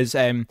 Riddler is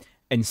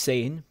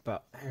insane,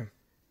 but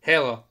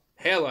Hella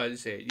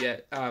insane.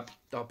 Yeah.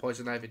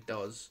 Poison Ivy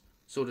does.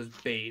 So does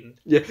Bane.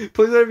 Yeah,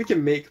 Poison Ivy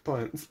can make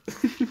plants.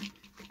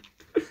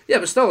 Yeah,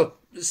 but still,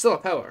 it's still a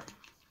power.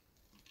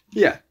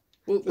 Yeah,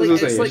 Well, that's like, what I'm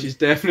it's saying. like She's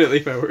definitely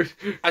powered.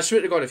 I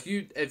swear to God, if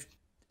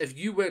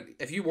you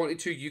wanted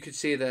to, you could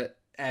say that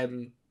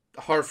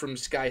her from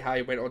Sky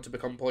High went on to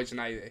become Poison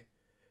Ivy.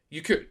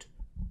 You could.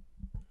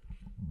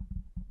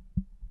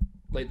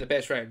 Like the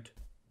best friend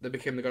that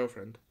became the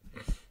girlfriend.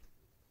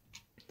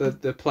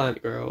 The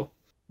plant girl.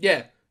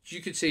 Yeah,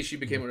 you could say she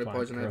became one of Plant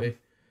Poison girl. Ivy.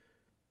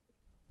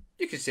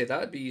 You could say that,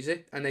 it'd be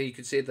easy. And then you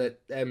could say that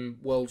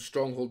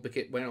Stronghold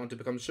went on to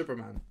become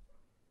Superman.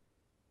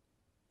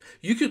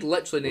 You could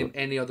literally name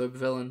any other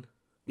villain.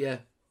 Yeah.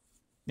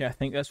 yeah, I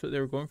think that's what they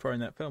were going for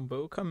in that film. But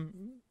we'll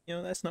come,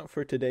 that's not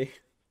for today.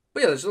 But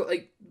yeah, there's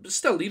like,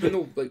 still, even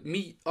though, like,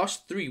 us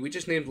three, we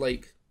just named,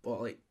 like,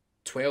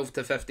 12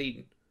 to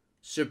 15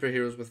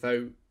 superheroes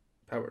without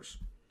powers.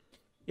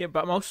 Yeah,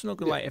 but I'm also not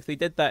gonna lie. If they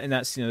did that in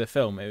that scene of the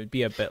film, it would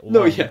be a bit long.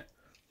 No, yeah.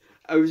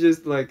 I was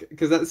just like,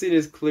 because that scene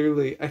is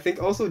clearly, I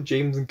think also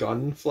James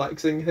Gunn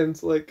flexing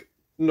his like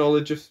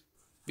knowledge of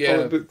Yeah.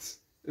 comic books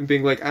and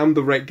being like, I'm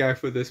the right guy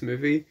for this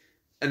movie,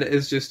 and it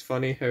is just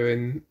funny how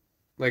in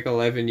like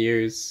 11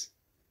 years,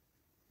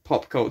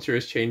 pop culture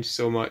has changed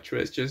so much where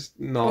it's just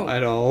not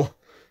at all.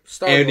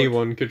 Star-Lord.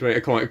 Anyone could write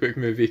a comic book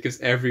movie because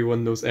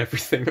everyone knows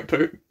everything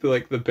about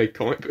the big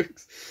comic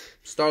books.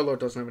 Star-Lord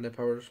doesn't have any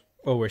powers.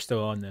 Oh, we're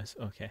still on this.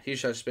 Okay. He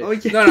should speak. Oh,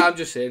 yeah. No, I'm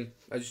just saying.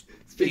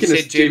 Speaking he of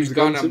said James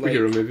Gunn I'm like,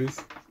 superhero movies,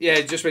 yeah,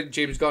 it just went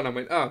James Gunn. I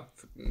went, oh.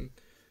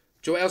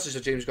 Joe else is a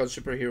James Gunn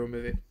superhero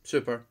movie.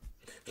 Super.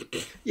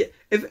 yeah.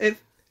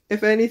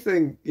 If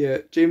anything, yeah,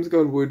 James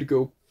Gunn would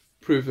go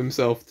prove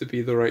himself to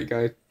be the right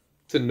guy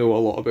to know a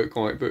lot about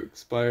comic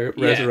books by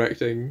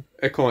resurrecting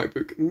a comic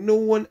book no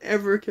one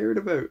ever cared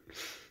about.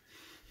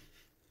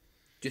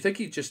 Do you think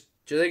he just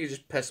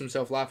pissed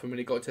himself laughing when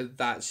he got to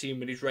that scene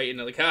when he's writing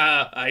it like,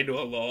 I know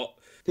a lot.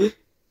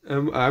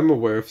 I'm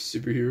aware of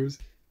superheroes.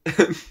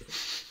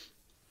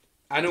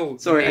 I know.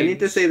 Sorry, I need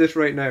to names say this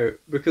right now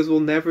because we'll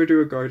never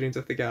do a Guardians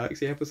of the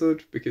Galaxy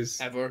episode because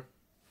ever.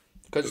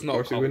 Because it's of not a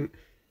course we comic. wouldn't.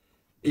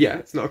 Yeah,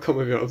 it's not a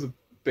comic book. It was a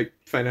big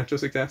financial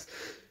success.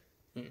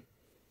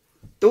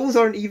 Those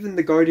aren't even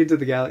the Guardians of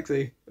the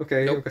Galaxy.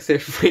 Okay, Nope. I'm gonna say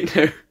it right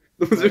now.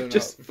 Those No, are they're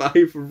just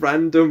 5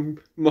 random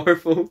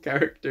Marvel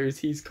characters.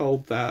 He's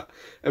called that,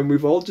 and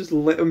we've all just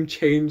let him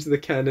change the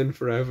canon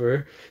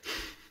forever.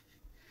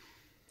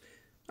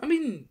 I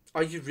mean,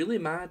 are you really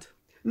mad?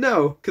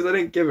 No, because I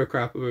didn't give a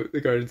crap about the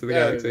Guardians of the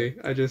Yeah, Galaxy.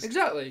 I just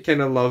Exactly.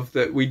 kind of love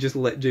that we just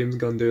let James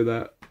Gunn do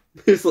that.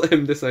 Just let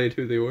him decide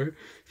who they were.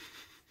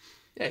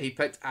 Yeah, he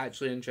picked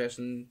actually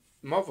interesting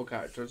Marvel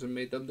characters and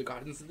made them the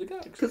Guardians of the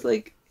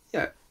Galaxy.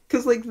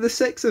 Because the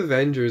 6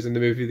 Avengers in the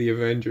movie The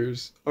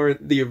Avengers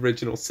aren't the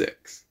original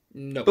 6,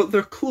 No. but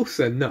they're close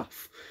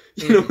enough.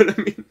 You know what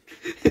I mean?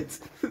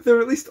 They're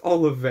at least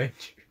all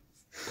Avengers.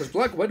 Because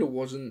Black Widow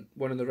wasn't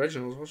one of the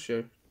originals, was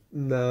she?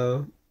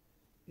 No.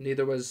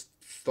 Neither was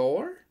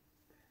Thor?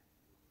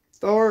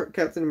 Thor,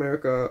 Captain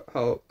America,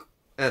 Hulk,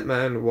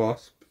 Ant-Man,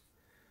 Wasp,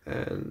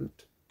 and...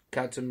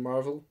 Captain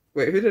Marvel?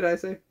 Wait, who did I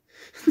say?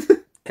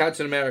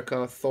 Captain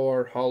America,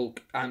 Thor,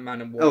 Hulk,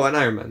 Ant-Man and Wasp. Oh, and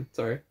Iron Man,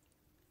 sorry.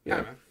 Yeah.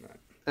 Ant-Man. Right.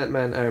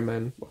 Ant-Man, Iron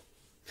Man.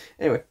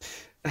 Anyway,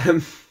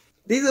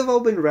 these have all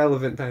been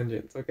relevant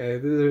tangents, okay?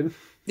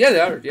 Yeah, they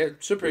are. Yeah,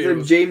 These are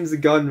superheroes. James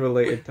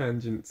Gunn-related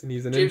tangents, and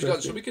he's an James Gunn,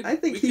 interesting... so we could- I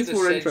think we he's could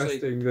more essentially-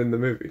 interesting than the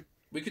movie.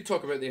 We could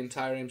talk about the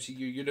entire MCU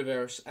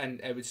universe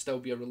and it would still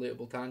be a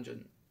relatable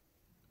tangent.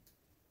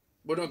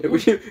 We're not Yeah,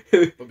 we going to,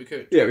 should, but we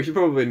could. yeah, we should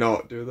probably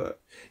not do that.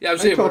 Yeah, I'm I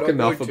saying we're talk not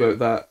enough going to, about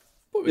that.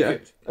 but thought we Yeah,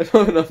 could. I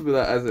know enough about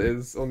that as it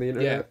is on the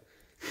internet.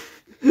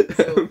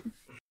 So,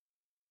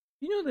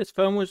 You know, this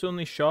film was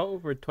only shot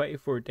over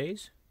 24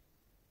 days.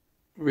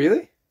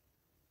 Really?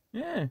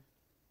 Yeah.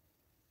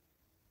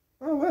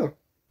 Oh well,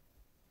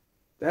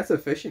 that's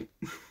efficient.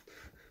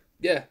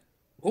 yeah.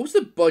 What was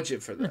the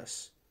budget for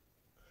this?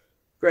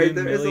 Great. 2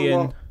 There is a million.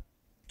 lot.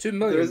 2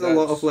 million. There is a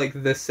lot that's- of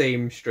like the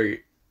same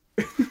street.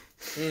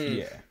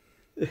 Yeah.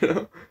 You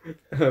know,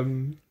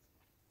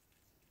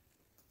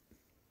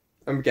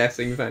 I'm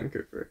guessing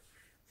Vancouver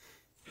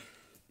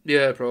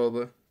Yeah,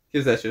 probably.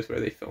 because that's just where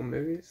they film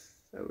movies.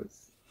 That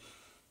was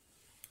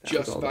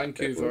Just all that bit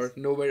Vancouver, was.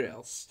 nowhere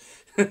else.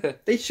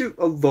 They shoot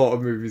a lot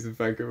of movies in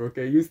Vancouver.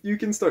 Okay, you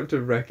can start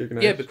to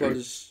recognize. yeah,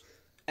 streets.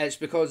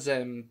 because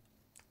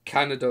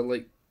Canada,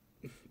 like,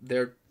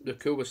 they're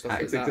cool with stuff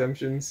Tax like that.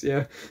 exemptions.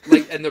 Yeah.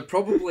 Like, and they're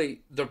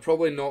probably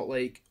not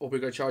like, oh, we're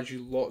gonna charge you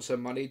lots of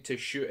money to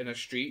shoot in a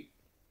street.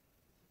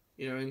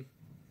 You know what I mean?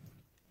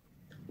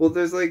 Well,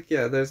 there's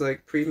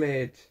like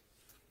pre-made,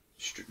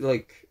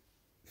 like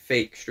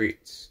fake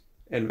streets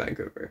in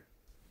Vancouver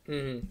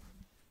Mm-hmm.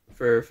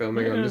 for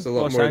filming, and Yeah, there's a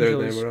lot Los more there than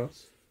Angeles. anywhere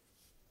else.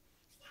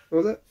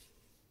 What was it?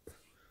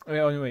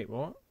 Oh, wait,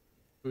 what?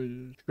 It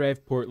was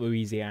Shreveport,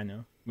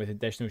 Louisiana, with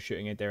additional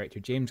shooting at director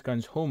James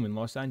Gunn's home in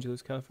Los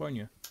Angeles,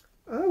 California.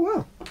 Oh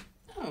wow,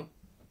 Oh,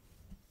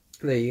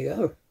 there you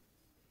go.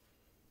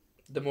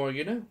 the more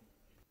you know.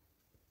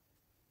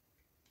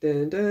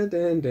 Dun, dun,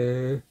 dun,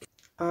 dun.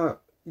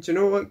 Do you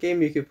know what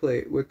game you could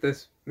play with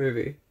this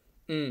movie?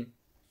 Mm.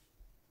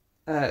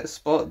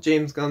 Spot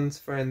James Gunn's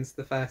friends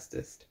the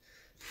fastest.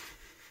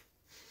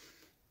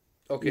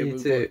 Okay, You need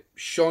we've to- got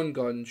Sean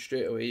Gunn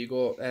straight away. You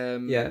got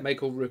Yeah.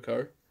 Michael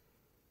Rooker.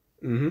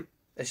 Mm-hmm.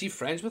 Is he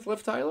friends with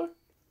Liv Tyler?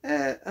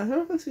 I don't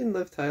know if I've seen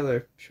Liv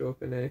Tyler show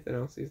up in anything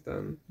else he's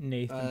done.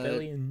 Nathan Uh,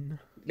 Fillion.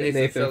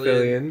 Nathan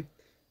Fillion.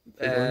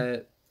 Big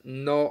one.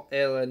 Not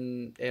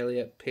Ellen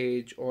Elliott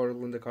Page or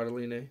Linda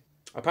Cardellini.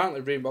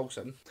 Apparently Rainn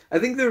Wilson. I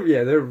think they're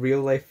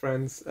real life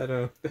friends. I don't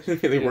know. They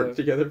don't really Yeah. work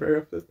together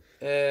very often.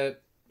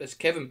 Is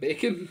Kevin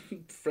Bacon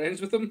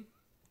friends with him?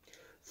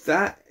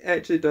 That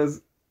actually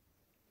does,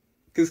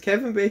 because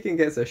Kevin Bacon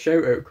gets a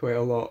shout out quite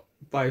a lot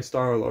by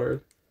Star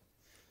Lord.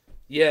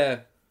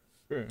 Yeah.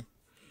 True.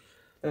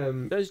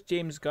 Um, Does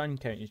James Gunn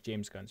count as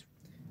James Gunn's?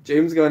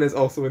 James Gunn is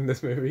also in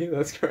this movie.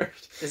 That's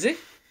correct. Is he?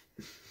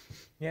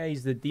 Yeah,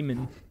 he's the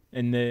demon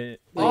in the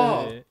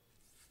Oh.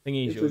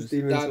 thingy It was shows.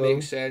 Demon That Swell.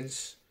 makes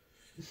sense.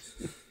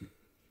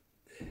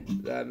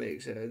 That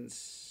makes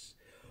sense.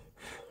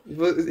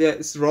 But, yeah,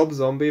 it's Rob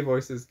Zombie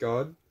voices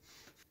God.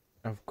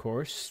 Of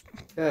course.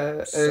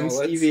 And Solid.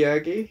 Stevie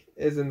Aggie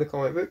is in the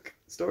comic book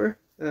store.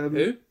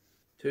 Who?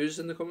 Who's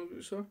in the comic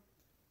book store?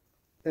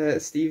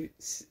 Steve.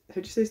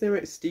 How'd you say his name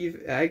right?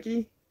 Steve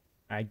Aggie?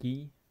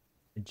 Aggie.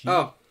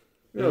 Oh,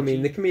 No, I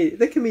mean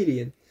the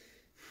comedian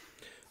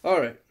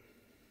alright.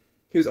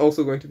 who's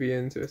also going to be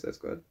in Suicide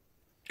Squad.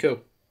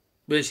 Cool.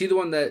 But is he the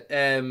one that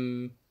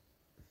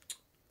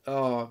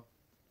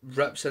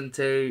rips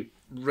into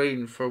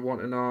Rain for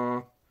wanting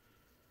a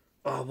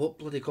what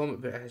bloody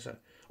comic book is it?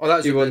 Oh,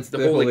 that's He wants the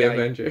the Holy Holy guy.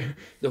 Avenger.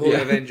 The Holy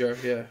Yeah. Avenger,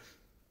 yeah.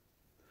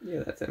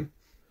 Yeah, that's him.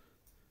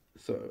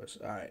 So it was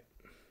alright.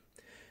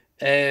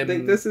 I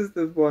think this is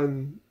the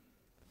one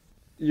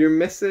you're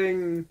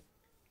missing.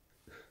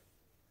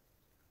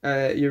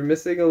 You're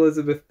missing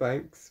Elizabeth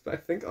Banks, but I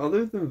think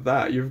other than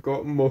that, you've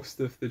got most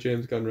of the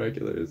James Gunn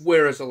regulars.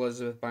 Where is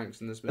Elizabeth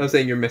Banks in this movie? I'm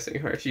saying you're missing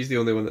her. She's the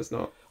only one that's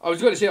not. I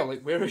was going to say, I'm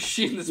like, where is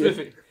she in this Yeah.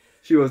 movie?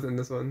 She wasn't in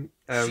this one.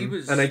 She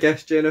was- And I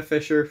guess Jenna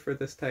Fisher for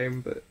this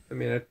time, but I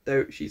mean, I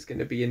doubt she's going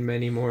to be in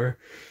many more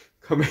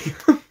coming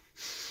up.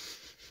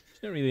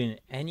 She's not really in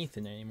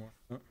anything anymore.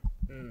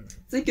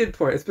 It's a good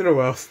point. It's been a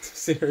while since I've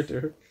seen her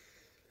do.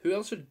 Who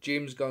else are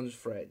James Gunn's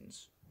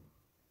friends?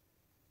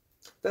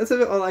 That's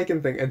about all I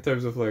can think in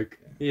terms of like,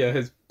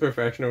 his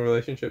professional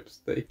relationships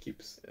that he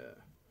keeps. Yeah.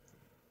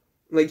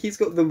 Like he's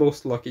got the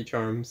most Lucky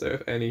Charms out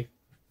of any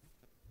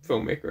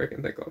filmmaker I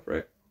can think of,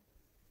 right?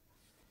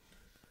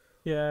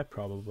 Yeah,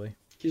 probably.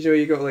 Because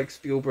you got like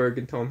Spielberg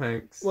and Tom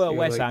Hanks. Well, you got,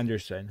 Wes like...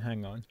 Anderson.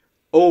 Hang on.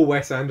 Oh,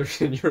 Wes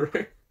Anderson, you're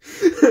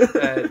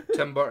right.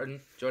 Tim Burton,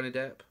 Johnny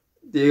Depp.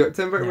 You got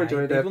Tim Burton Nah, with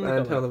Johnny they've Depp only and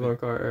got, like, Helena Bonham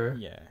Carter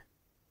Yeah,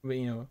 but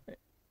you know,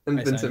 and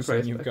Wes Vincent Anderson,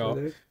 Price. you've back got-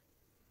 in the day.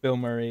 Bill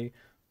Murray,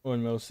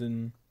 Owen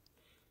Wilson,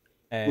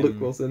 Luke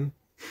Wilson,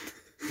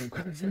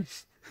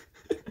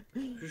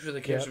 Who's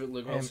really cares Yeah, about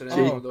Luke um, Wilson Jake-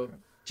 anymore, though?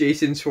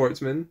 Jason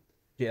Schwartzman.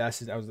 Yeah, that's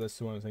the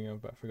one I was thinking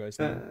of, but I forgot his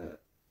name.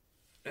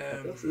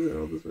 What else is in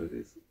all those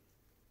movies?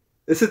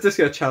 This is just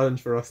a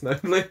challenge for us now.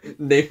 Like,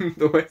 name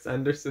the Wes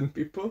Anderson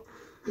people.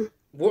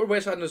 What are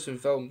Wes Anderson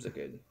films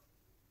again?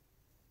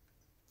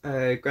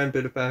 Grand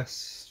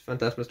Budapest,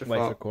 Fantastic Mr. Life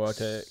Fox,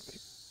 Aquatic.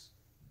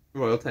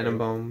 Royal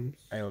Tenenbaums,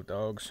 Isle of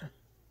Dogs.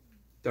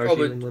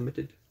 Darjeeling but-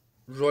 Limited.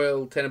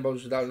 Royal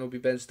Tenenbaums, would that not be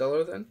Ben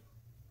Stiller then?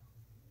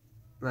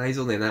 Nah, he's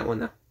only in that one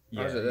now.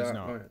 Yeah, Or is it he's that?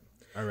 not Alright.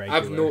 a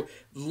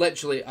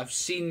regular. I've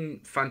seen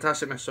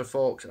Fantastic Mr.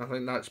 Fox, and I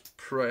think that's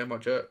pretty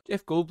much it.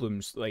 Jeff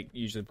Goldblum's like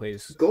usually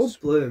plays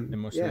Goldblum. in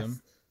most yes. of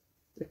them.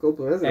 Jeff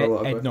Goldblum isn't a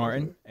lot of Ed Wes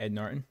Norton. Anderson. Ed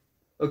Norton.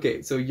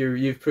 Okay, so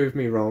you've proved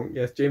me wrong.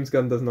 Yes, James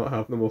Gunn does not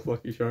have the most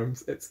Lucky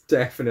Charms. It's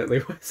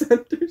definitely Wes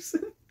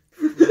Anderson.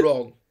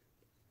 Wrong.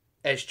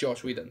 It's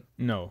Joss Whedon.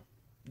 No.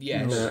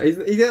 Yes. No, he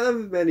doesn't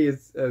have as many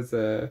as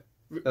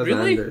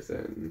Really?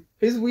 Anderson.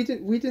 His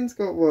Whedon's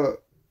got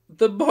what?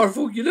 The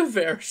Marvel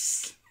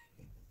Universe.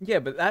 Yeah,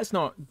 but that's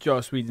not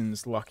Joss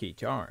Whedon's Lucky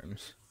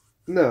Charms.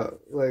 No,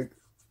 like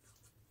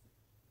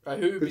Right,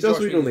 who would be Joss Joss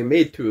Whedon only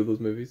Whedon's- made 2 of those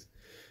movies.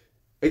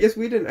 I guess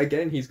Whedon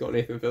again. He's got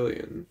Nathan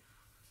Fillion.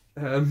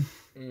 Mhm.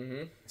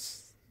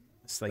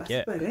 It's like That's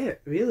it. about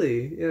it,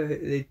 really. Yeah,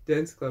 they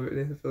dance club with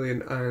Nathan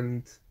Fillion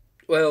and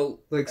Well,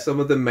 like some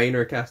of the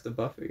minor cast of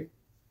Buffy.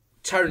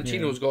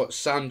 Tarantino's got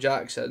Sam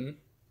Jackson,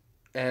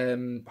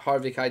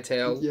 Harvey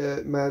Keitel,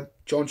 Yeah, Mad.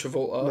 John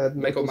Travolta, Mad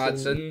Michael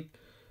Mikkelsen. Madsen.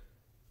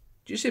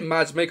 Do you say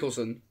Mads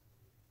Mikkelsen?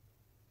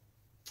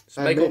 It's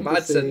I Michael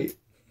meant to Madsen. say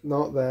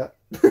not that.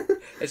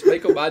 It's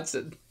Michael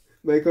Madsen.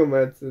 Michael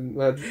Madsen.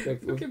 Very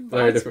Fucking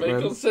Mads different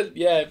man. Mikkelsen.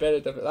 Yeah, very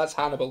different. That's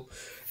Hannibal.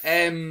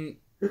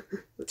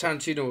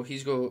 Tarantino,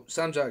 he's got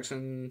Sam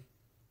Jackson.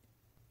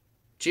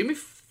 Jamie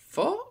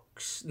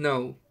Foxx?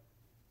 No.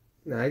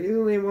 Nah, he's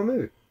only in one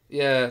movie.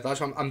 Yeah, that's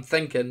what I'm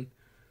thinking.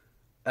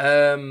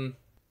 Tim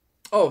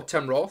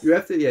Roth. You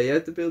have to be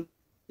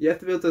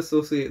able to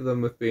associate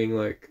them with being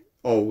like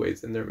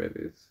always in their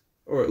movies,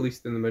 or at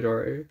least in the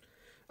majority.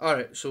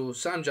 Alright, so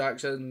Sam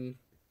Jackson.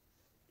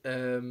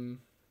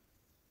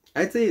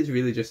 I'd say it's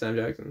really just Sam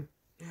Jackson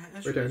Yeah,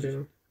 that's for really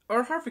Tarantino.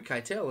 or Harvey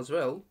Keitel as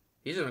well.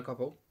 He's in a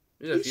couple.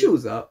 He's in a He few.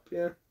 shows up,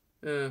 yeah.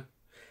 Yeah.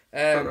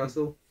 Kurt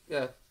Russell.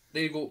 Yeah.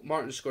 Then you go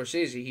Martin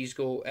Scorsese. He's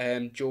got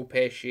Joe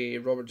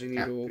Pesci, Robert De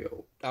Niro,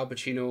 Caprio. Al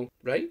Pacino.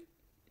 Right?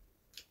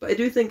 But I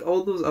do think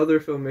all those other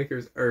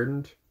filmmakers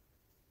earned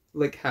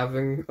like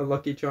having a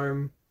Lucky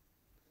Charm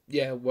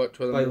Yeah, worked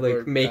with him. by over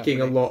like making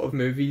that a lot of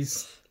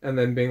movies and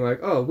then being like,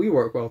 oh, we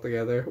work well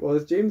together. Well,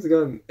 it's James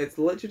Gunn. It's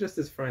literally just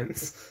his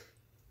friends.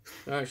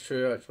 many. That's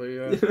true, actually.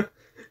 Yeah. You know?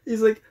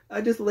 He's like,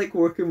 I just like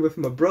working with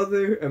my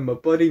brother and my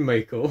buddy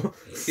Michael.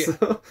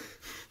 Yeah.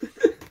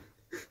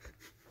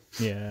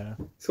 Yeah.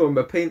 So I'm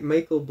gonna paint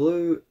Michael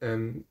blue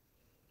and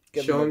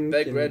Give him a Sean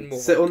big can red mohawk.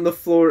 sit on the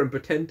floor and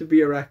pretend to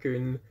be a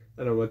raccoon,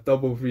 and I'm a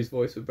double for his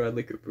voice with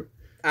Bradley Cooper.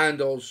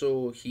 And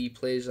also, he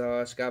plays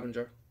a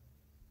scavenger.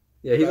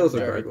 Yeah, he's also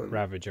Ravager. gargling.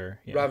 Ravager.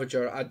 Yeah.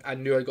 Ravager. I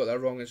knew I got that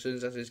wrong as soon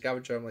as I said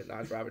scavenger. I'm like, nah,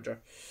 it's Ravager.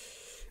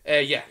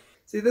 Yeah.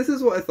 See, this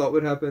is what I thought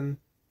would happen.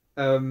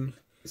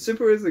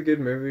 Super is a good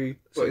movie,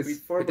 So but it's we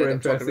far did more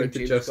talk interesting about to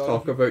James just Gunn.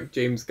 talk about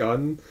James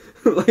Gunn.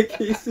 Like,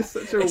 he's just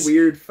such a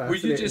weird, Were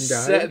fascinating you just guy.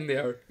 sitting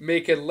there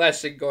making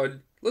lists and going,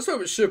 let's talk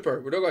about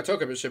Super. We're not going to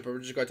talk about Super. We're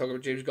just going to talk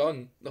about James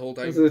Gunn the whole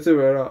time.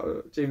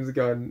 So, James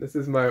Gunn, this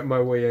is my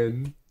way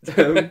in.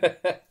 To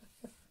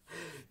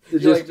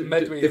You're just like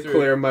midway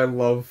declare my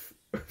love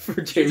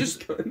for James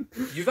just- Gunn.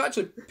 You've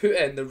actually put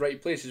it in the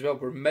right place as well.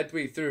 We're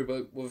midway through,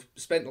 but we've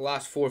spent the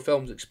last 4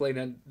 films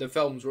explaining the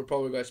films. We're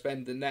probably going to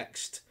spend the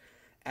next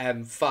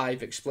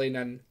 5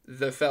 explaining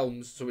the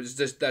films. So it's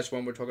just this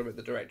one we're talking about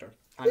the director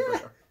and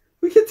writer.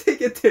 We could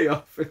take a day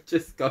off and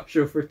just gush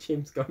over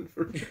James Gunn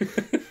for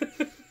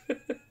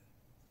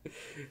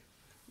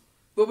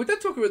But we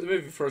did talk about the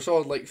movie for a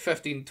solid like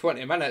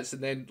 15-20 minutes,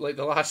 and then like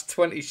the last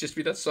 20's just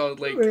been a solid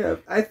like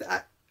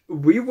Yeah,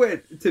 we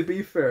went. To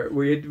be fair,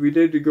 we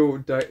did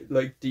go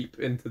like deep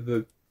into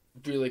the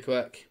really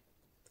quick.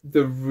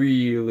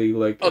 really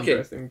like Okay,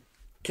 interesting.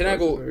 Can I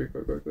parts of go? the movie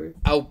quite quickly?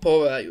 I'll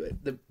pause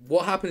that.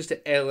 What happens to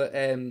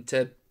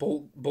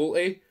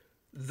Bolty?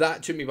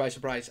 That took me by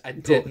surprise. I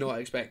did not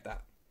expect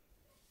that.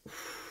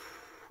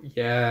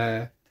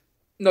 Yeah,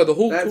 No, the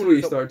whole that's tone where of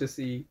you the- start to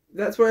see.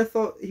 That's where I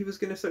thought he was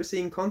going to start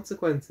seeing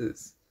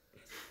consequences.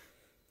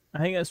 I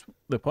think that's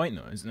the point,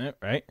 though, isn't it?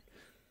 Right?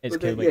 It's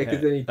But kind of then- like yeah,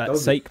 'cause then he that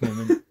doesn't. psych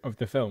moment of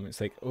the film.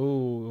 It's like,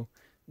 oh,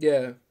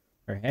 Yeah,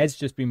 her head's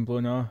just been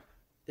blown off.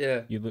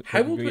 yeah. You look How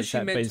like a old great was she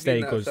chap, but meant to be instead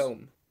in it that goes,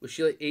 film? Was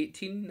she like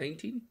 18,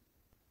 19?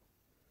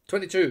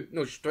 22.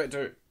 No, she's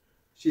 22.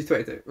 She's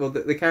 22. Well,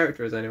 the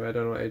character is anyway. I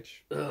don't know what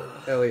age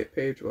Ugh. Elliot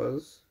Page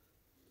was,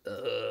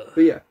 Ugh.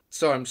 but yeah,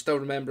 Sorry, I'm still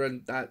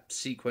remembering that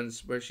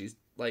sequence where she's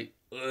like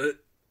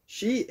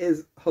she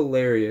is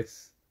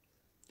hilarious.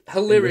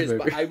 hilarious, In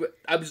this but movie.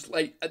 I was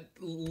like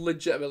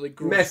legitimately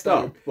grossed Messed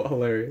out. up, but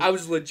hilarious. I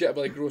was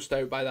legitimately grossed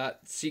out by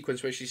that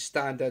sequence where she's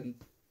standing,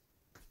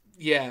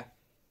 yeah,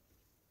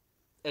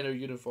 in her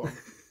uniform.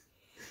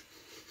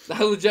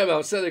 I legitimately, I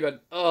was sitting there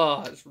going,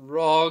 "Oh, it's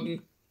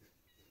wrong."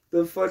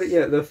 The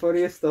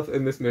funniest stuff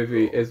in this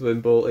movie is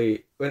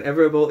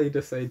whenever Bolty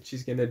decides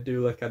she's gonna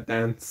do like a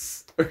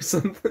dance or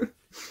something,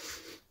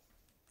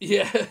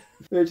 Yeah,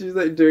 and she's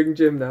like doing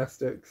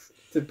gymnastics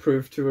to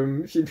prove to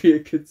him she'd be a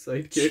good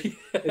sidekick,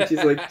 and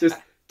she's like just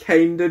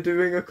kinda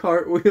doing a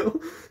cartwheel.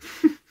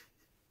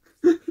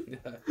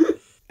 yeah.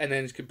 And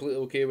then it's completely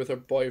okay with her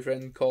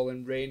boyfriend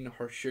calling Rain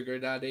her sugar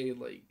daddy.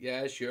 Like,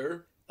 yeah,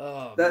 sure.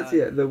 Oh, That's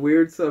man. the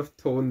weird sort of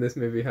tone this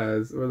movie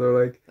has, where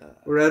they're like,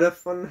 we're at a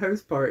fun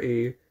house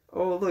party.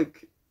 Oh look,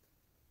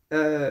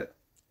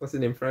 what's his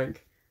name,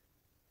 Frank?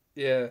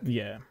 Yeah.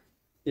 yeah.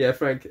 Yeah,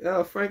 Frank.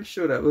 Oh, Frank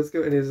showed up. Let's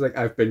go. And he's like,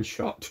 I've been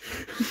shot.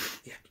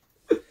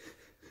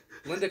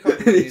 Linda And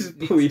Cardellini he's needs to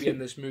be bleeding. in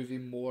this movie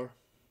more.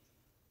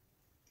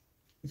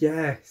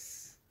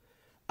 Yes.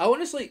 I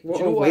honestly, What do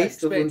you know a what I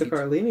waste of Linda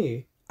expected?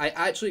 Cardellini. I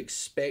actually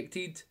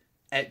expected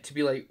it to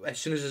be like, as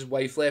soon as his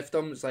wife left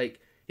him, it's like,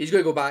 he's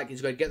going to go back,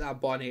 he's going to get that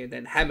bunny, and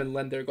then him and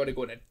Linda are going to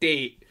go on a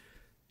date.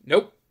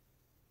 Nope.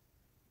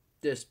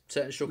 Just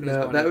sitting stroking his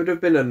No, bunny. that would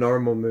have been a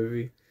normal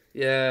movie.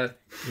 Yeah.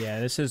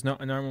 Yeah, this is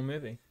not a normal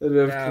movie. A bit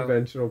of No.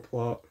 conventional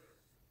plot.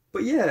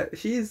 But yeah,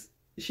 she is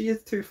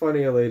too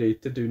funny a lady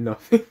to do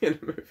nothing in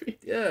a movie.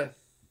 Yeah.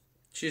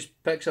 She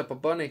just picks up a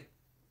bunny,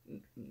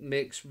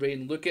 makes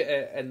Rain look at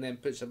it, and then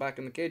puts it back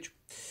in the cage.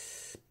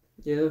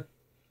 Yeah.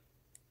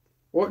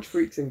 Watch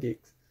Freaks and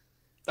Geeks.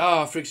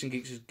 Ah, Freaks and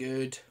Geeks is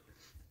good.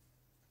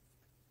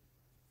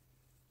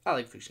 I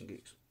like Freaks and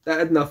Geeks. That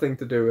had nothing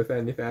to do with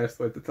anything. I just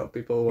wanted to tell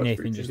people to watch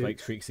Nathan Freaks just and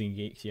likes Geeks. Freaks and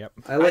Geeks, yep.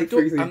 I like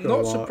Freaks and I'm Geeks a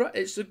not lot. surprised.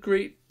 It's a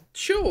great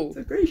show. It's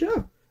a great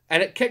show.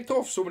 And it kicked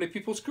off so many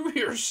people's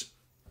careers.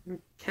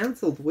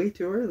 Cancelled way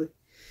too early.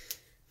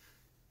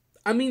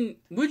 I mean,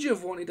 would you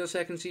have wanted a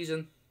second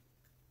season?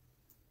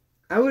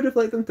 I would have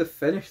liked them to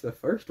finish the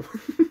first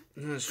one.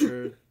 That's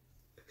true.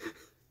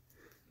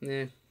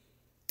 Yeah.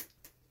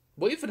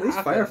 What even At least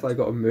happened? Firefly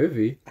got a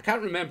movie. I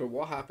can't remember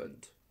what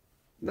happened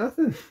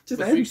Nothing. Just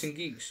with ends. Freaks and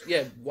Geeks.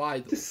 Yeah, why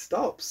though? Just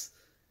stops.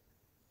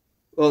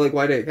 Well, like,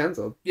 why did it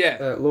cancel?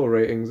 Yeah. Low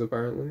ratings,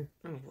 apparently.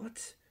 Oh,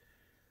 what?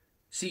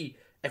 See,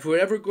 if we're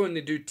ever going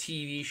to do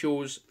TV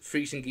shows,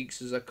 Freaks and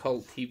Geeks is a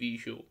cult TV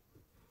show.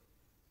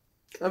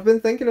 I've been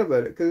thinking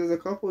about it, because there's a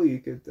couple you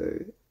could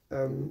do.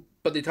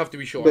 But they'd have to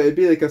be short. But it'd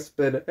be like a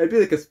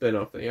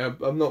spin-off thing.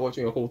 I'm not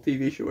watching a whole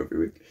TV show every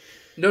week.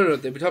 No,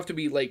 they would have to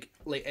be like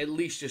at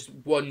least just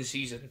one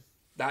season.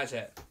 That's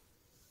it.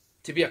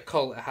 To be a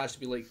cult, it has to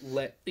be like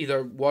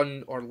either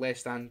one or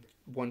less than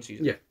one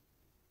season. Yeah.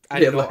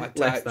 And Yeah, not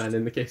less attached. than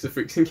in the case of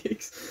Freaks and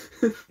Geeks.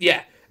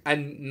 Yeah,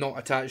 and not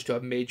attached to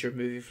a major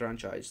movie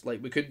franchise.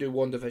 Like, we couldn't do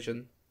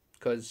WandaVision,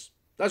 because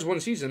that's one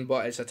season,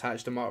 but it's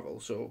attached to Marvel,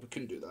 so we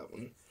couldn't do that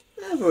one.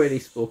 I've already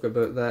spoke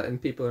about that,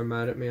 and people are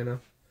mad at me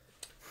enough.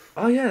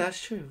 Oh yeah,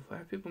 that's true. Why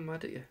are people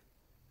mad at you?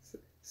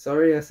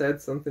 Sorry, I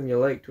said something you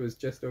liked was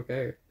just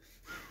okay.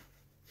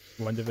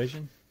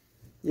 WandaVision?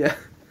 Yeah.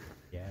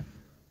 Yeah.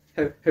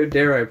 How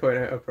dare I point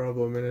out a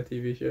problem in a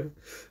TV show?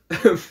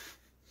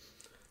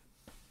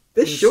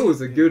 This show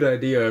is a good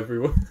idea,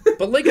 everyone.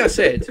 But like I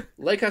said,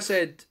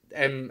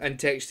 in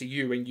text to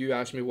you when you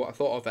asked me what I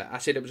thought of it, I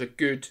said it was a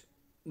good,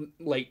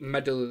 like,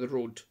 middle of the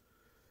road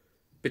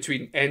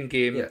between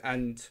Endgame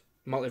and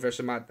Multiverse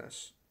of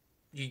Madness.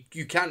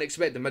 You can't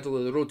expect the middle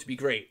of the road to be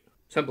great.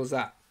 Simple as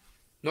that.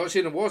 Not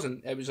saying it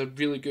wasn't. It was a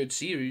really good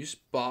series,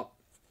 but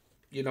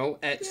you know,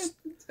 it's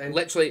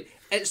literally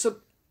it's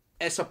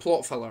a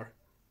plot filler.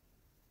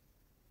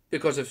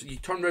 Because if you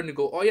turn around and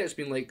go, oh yeah, it's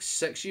been like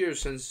 6 years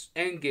since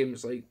Endgame,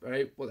 it's like,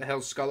 right, what the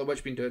hell's Scarlet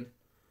Witch been doing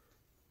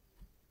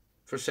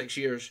for 6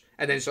 years?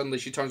 And then suddenly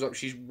she turns up,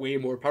 she's way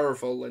more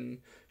powerful and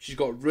she's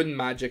got rune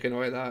magic and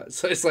all of that.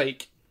 So it's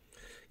like,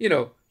 you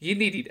know, you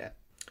needed it.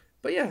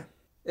 But yeah.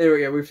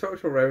 Anyway, yeah, we've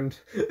talked around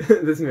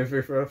this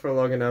movie for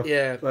long enough.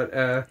 Yeah.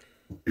 But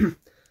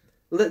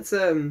let's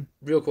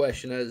Real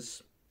question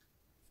is,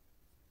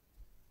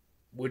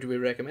 would we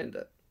recommend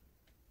it?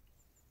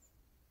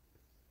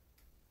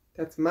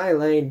 That's my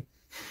line.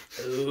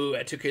 Oh,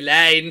 I took a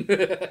line.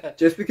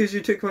 Just because you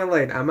took my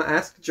line, I'm gonna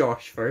ask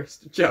Josh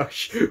first.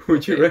 Josh,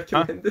 would you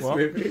recommend this What?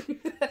 movie?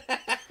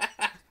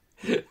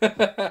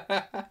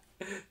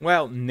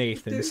 Well,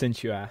 Nathan,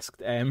 since you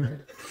asked, I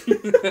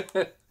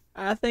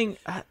think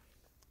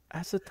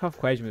that's a tough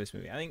question with this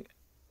movie. I think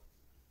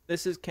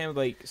this is kind of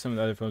like some of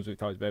the other films we've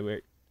talked about,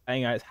 where I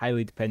think it's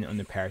highly dependent on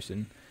the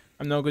person.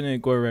 I'm not going to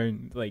go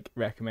around like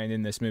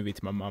recommending this movie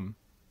to my mum,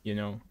 you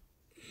know.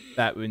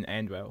 That wouldn't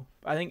end well.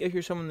 But I think if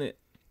you're someone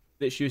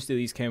that's used to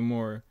these kind of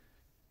more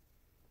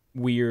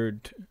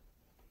weird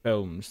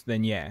films,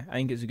 then yeah, I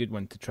think it's a good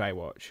one to try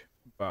watch.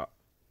 But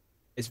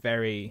it's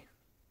very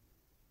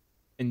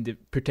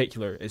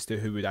particular as to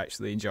who would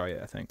actually enjoy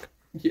it, I think.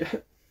 Yeah.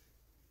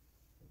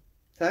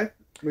 Ty,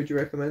 would you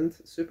recommend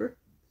Super?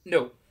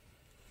 No.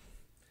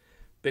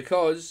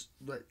 Because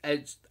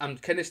I'm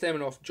kind of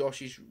stemming off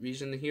Josh's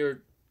reason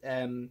here.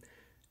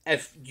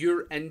 If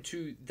you're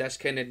into this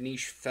kind of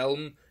niche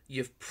film,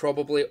 you've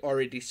probably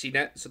already seen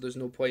it, so there's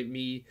no point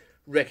me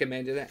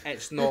recommending it.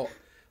 It's not,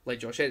 like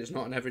Josh said, it's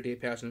not an everyday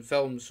person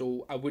film,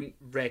 so I wouldn't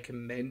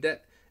recommend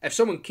it. If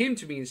someone came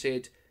to me and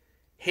said,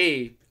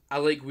 hey, I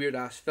like weird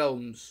ass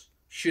films,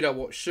 should I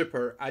watch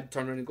Super? I'd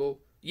turn around and go,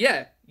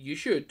 yeah, you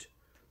should.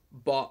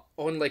 But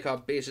on like a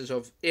basis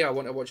of, hey, I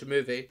want to watch a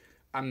movie,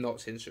 I'm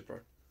not saying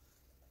Super.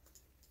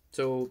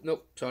 So,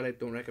 nope, sorry,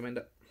 don't recommend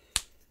it.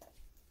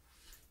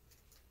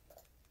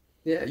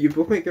 Yeah, you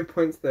both make good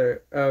points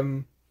there.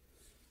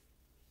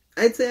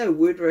 I'd say I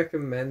would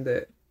recommend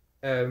it.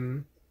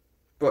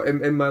 But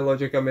in my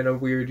logic, I'm in a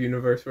weird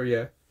universe where,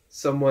 yeah,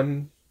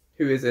 someone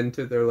who is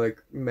into their,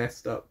 like,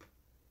 messed up,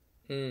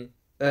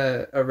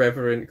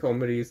 irreverent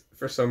comedies,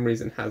 for some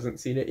reason hasn't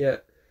seen it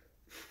yet.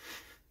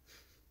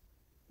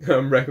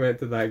 I'm recommending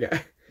to that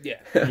guy. Yeah.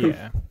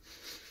 Yeah.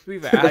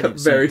 We've I hadn't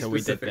seen Very it till we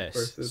did specific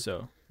this, person.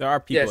 so there are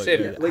people out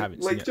same there here. that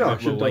haven't seen Like it Josh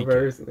that will until like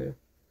very it. recently.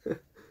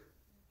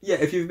 Yeah,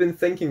 if you've been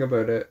thinking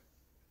about it,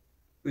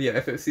 yeah,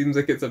 if it seems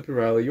like it's up your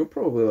alley, you'll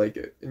probably like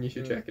it, and you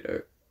should check it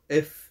out.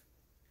 If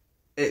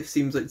it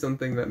seems like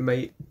something that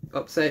might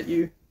upset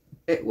you,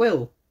 it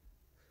will.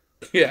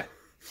 Yeah,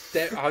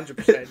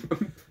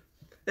 100%.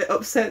 It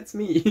upsets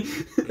me,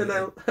 and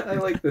I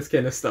like this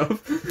kind of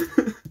stuff.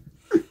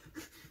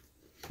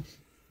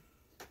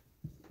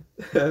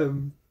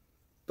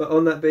 But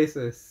on that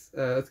basis,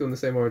 let's go in the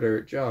same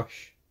order.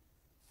 Josh,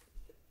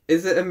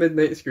 is it a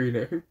midnight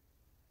screener?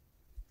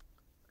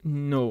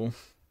 No,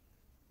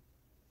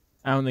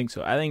 I don't think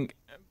so. I think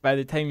by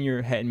the time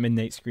you're hitting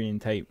midnight screening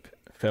type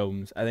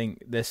films, I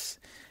think this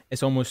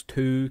it's almost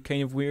too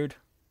kind of weird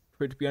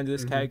for it to be under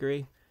this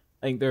category.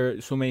 I think there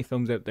are so many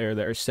films out there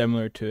that are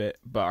similar to it,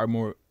 but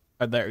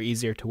that are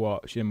easier to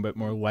watch and a bit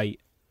more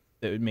light,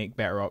 that would make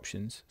better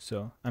options.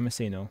 So I'm gonna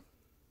say no.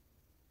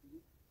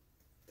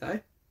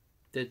 Ty?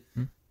 Did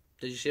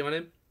you say my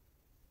name?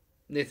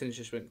 Nathan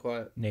just went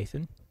quiet.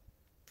 Nathan,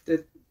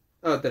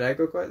 Oh, did I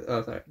go quiet?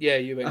 Oh, sorry. Yeah,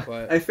 you went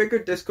quiet. I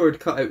figured Discord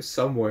cut out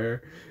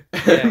somewhere.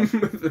 Yeah.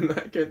 Within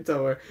that, I can't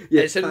tell where.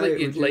 Yeah, it sounded Ty, like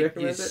would you you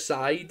recommend it?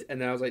 sighed,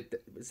 and I was like,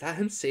 "Was that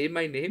him saying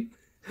my name?"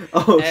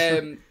 Oh,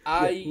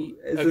 I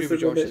is agree this with a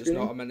Josh. midnight It's not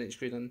screening? a midnight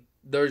screening.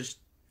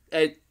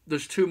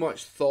 There's too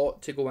much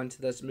thought to go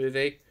into this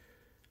movie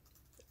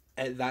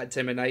at that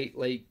time of night.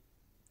 Like,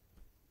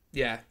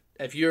 yeah,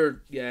 if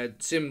you're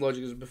same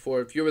logic as before.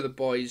 If you're with the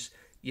boys,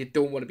 you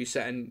don't want to be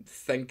sitting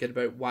thinking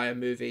about why a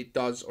movie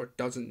does or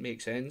doesn't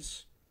make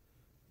sense.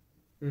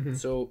 Mhm.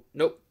 So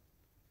nope.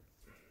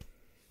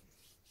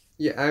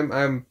 Yeah,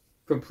 I'm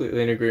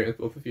completely in agreement with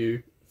both of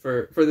you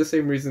for the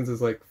same reasons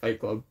as like Fight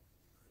Club.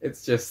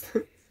 It's just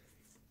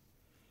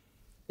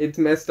it's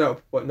messed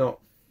up, but not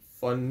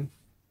fun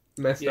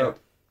messed Yeah. up.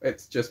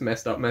 It's just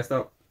messed up,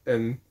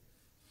 and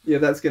yeah,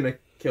 that's gonna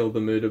kill the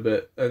mood a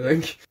bit, I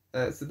think.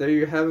 So there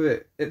you have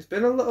it. It's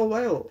been a little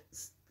while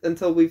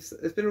since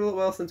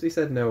we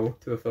said no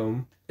to a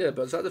film. Yeah,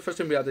 but is that the first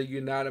time we had a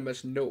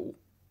unanimous no?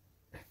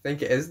 I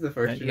think it is the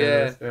first Yeah.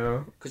 unanimous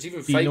no. Because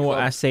even do you Fight know Club, what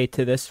I say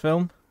to this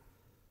film?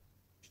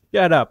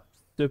 Shut up,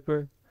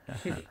 super.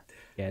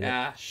 Get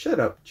it? Shut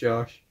up,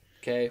 Josh.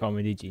 Okay,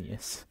 Comedy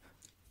genius.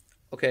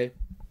 okay.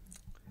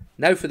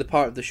 Now for the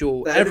part of the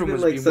show That would have everyone been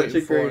was like been such a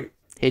waiting for. great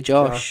Hey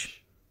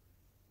Josh,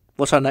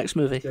 what's our next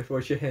movie? Jeff,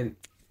 what's your hint?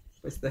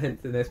 What's the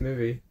hint to this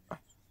movie?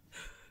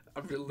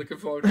 I'm really looking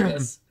forward to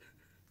this.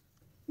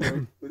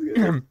 No, what's it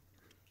gonna be? I'm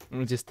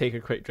gonna just take a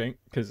quick drink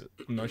because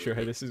I'm not sure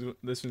how this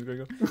one's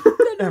gonna go.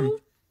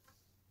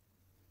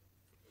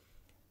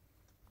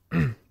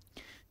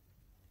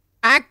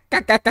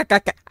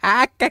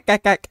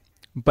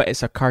 But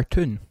it's a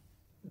cartoon.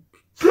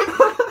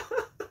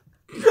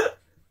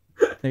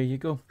 There you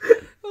go.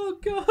 Oh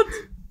God!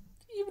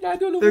 Even I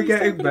don't know. They're what he's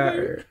getting talking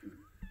better.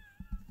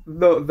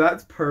 No,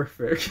 that's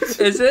perfect. about.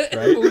 Is it?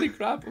 Right? Holy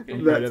crap! Okay.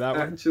 I'm proud That's of that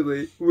one.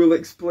 actually. We'll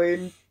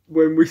explain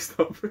when we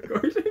stop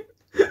recording.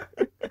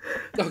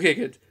 Okay,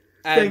 good.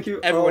 And Thank you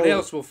everyone all.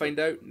 else will find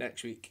out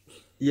next week.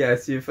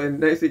 Yes,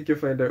 next week you'll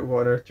find out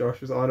what on earth Josh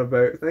was on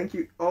about. Thank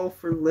you all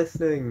for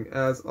listening,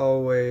 as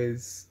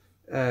always,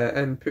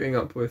 and putting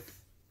up with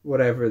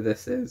whatever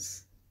this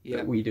is Yeah.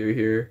 that we do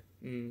here.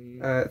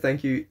 Mm.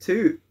 Thank you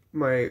to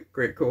my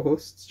great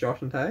co-hosts,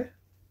 Josh and Ty.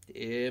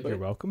 Yeah, but You're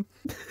welcome.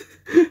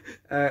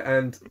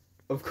 And,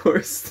 of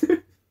course,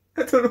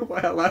 I don't know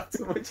why I laughed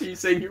so much at you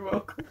saying you're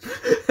welcome.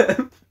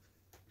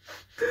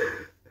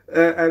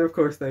 And, of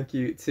course, thank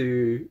you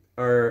to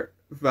our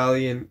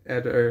valiant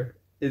editor,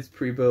 Is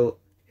Prebuilt.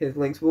 His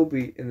links will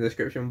be in the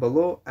description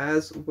below,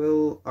 as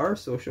will our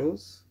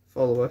socials.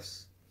 Follow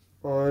us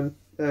on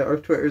our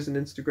Twitters and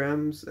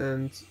Instagrams,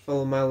 and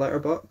follow my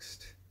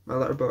Letterboxd. My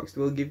Letterboxd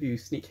will give you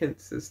sneak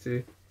hints as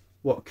to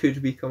what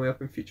could be coming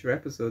up in future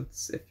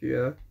episodes if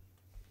you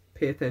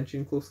pay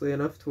attention closely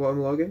enough to what I'm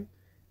logging.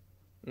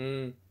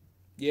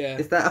 Yeah.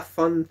 Is that a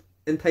fun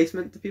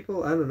enticement to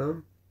people? I don't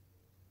know.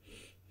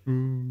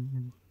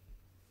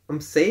 I'm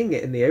saying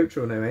it in the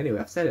outro now anyway.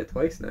 I've said it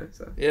twice now,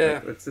 so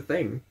Yeah. it's a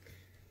thing.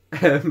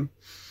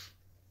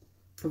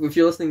 If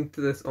you're listening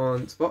to this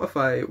on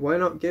Spotify, why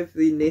not give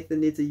the Nathan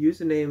Needs a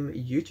Username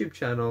YouTube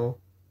channel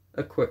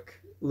a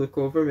quick look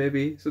over?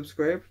 Maybe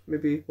subscribe,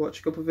 maybe watch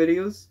a couple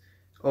videos.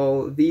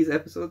 All these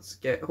episodes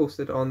get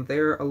hosted on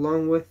there,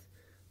 along with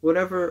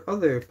whatever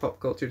other pop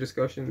culture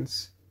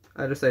discussions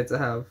I decide to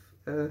have.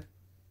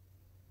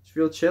 It's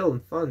real chill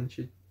and fun. You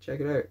should check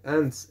it out.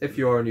 And if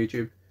you're on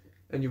YouTube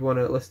and you want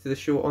to listen to the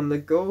show on the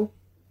go,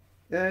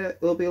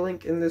 there'll be a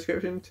link in the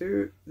description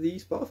to the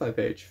Spotify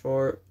page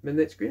for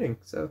Midnight Screening.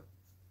 So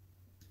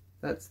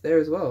that's there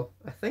as well.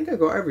 I think I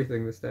got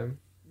everything this time.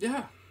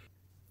 Yeah.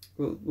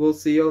 We'll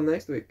see you all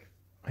next week.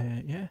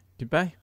 Yeah. Goodbye.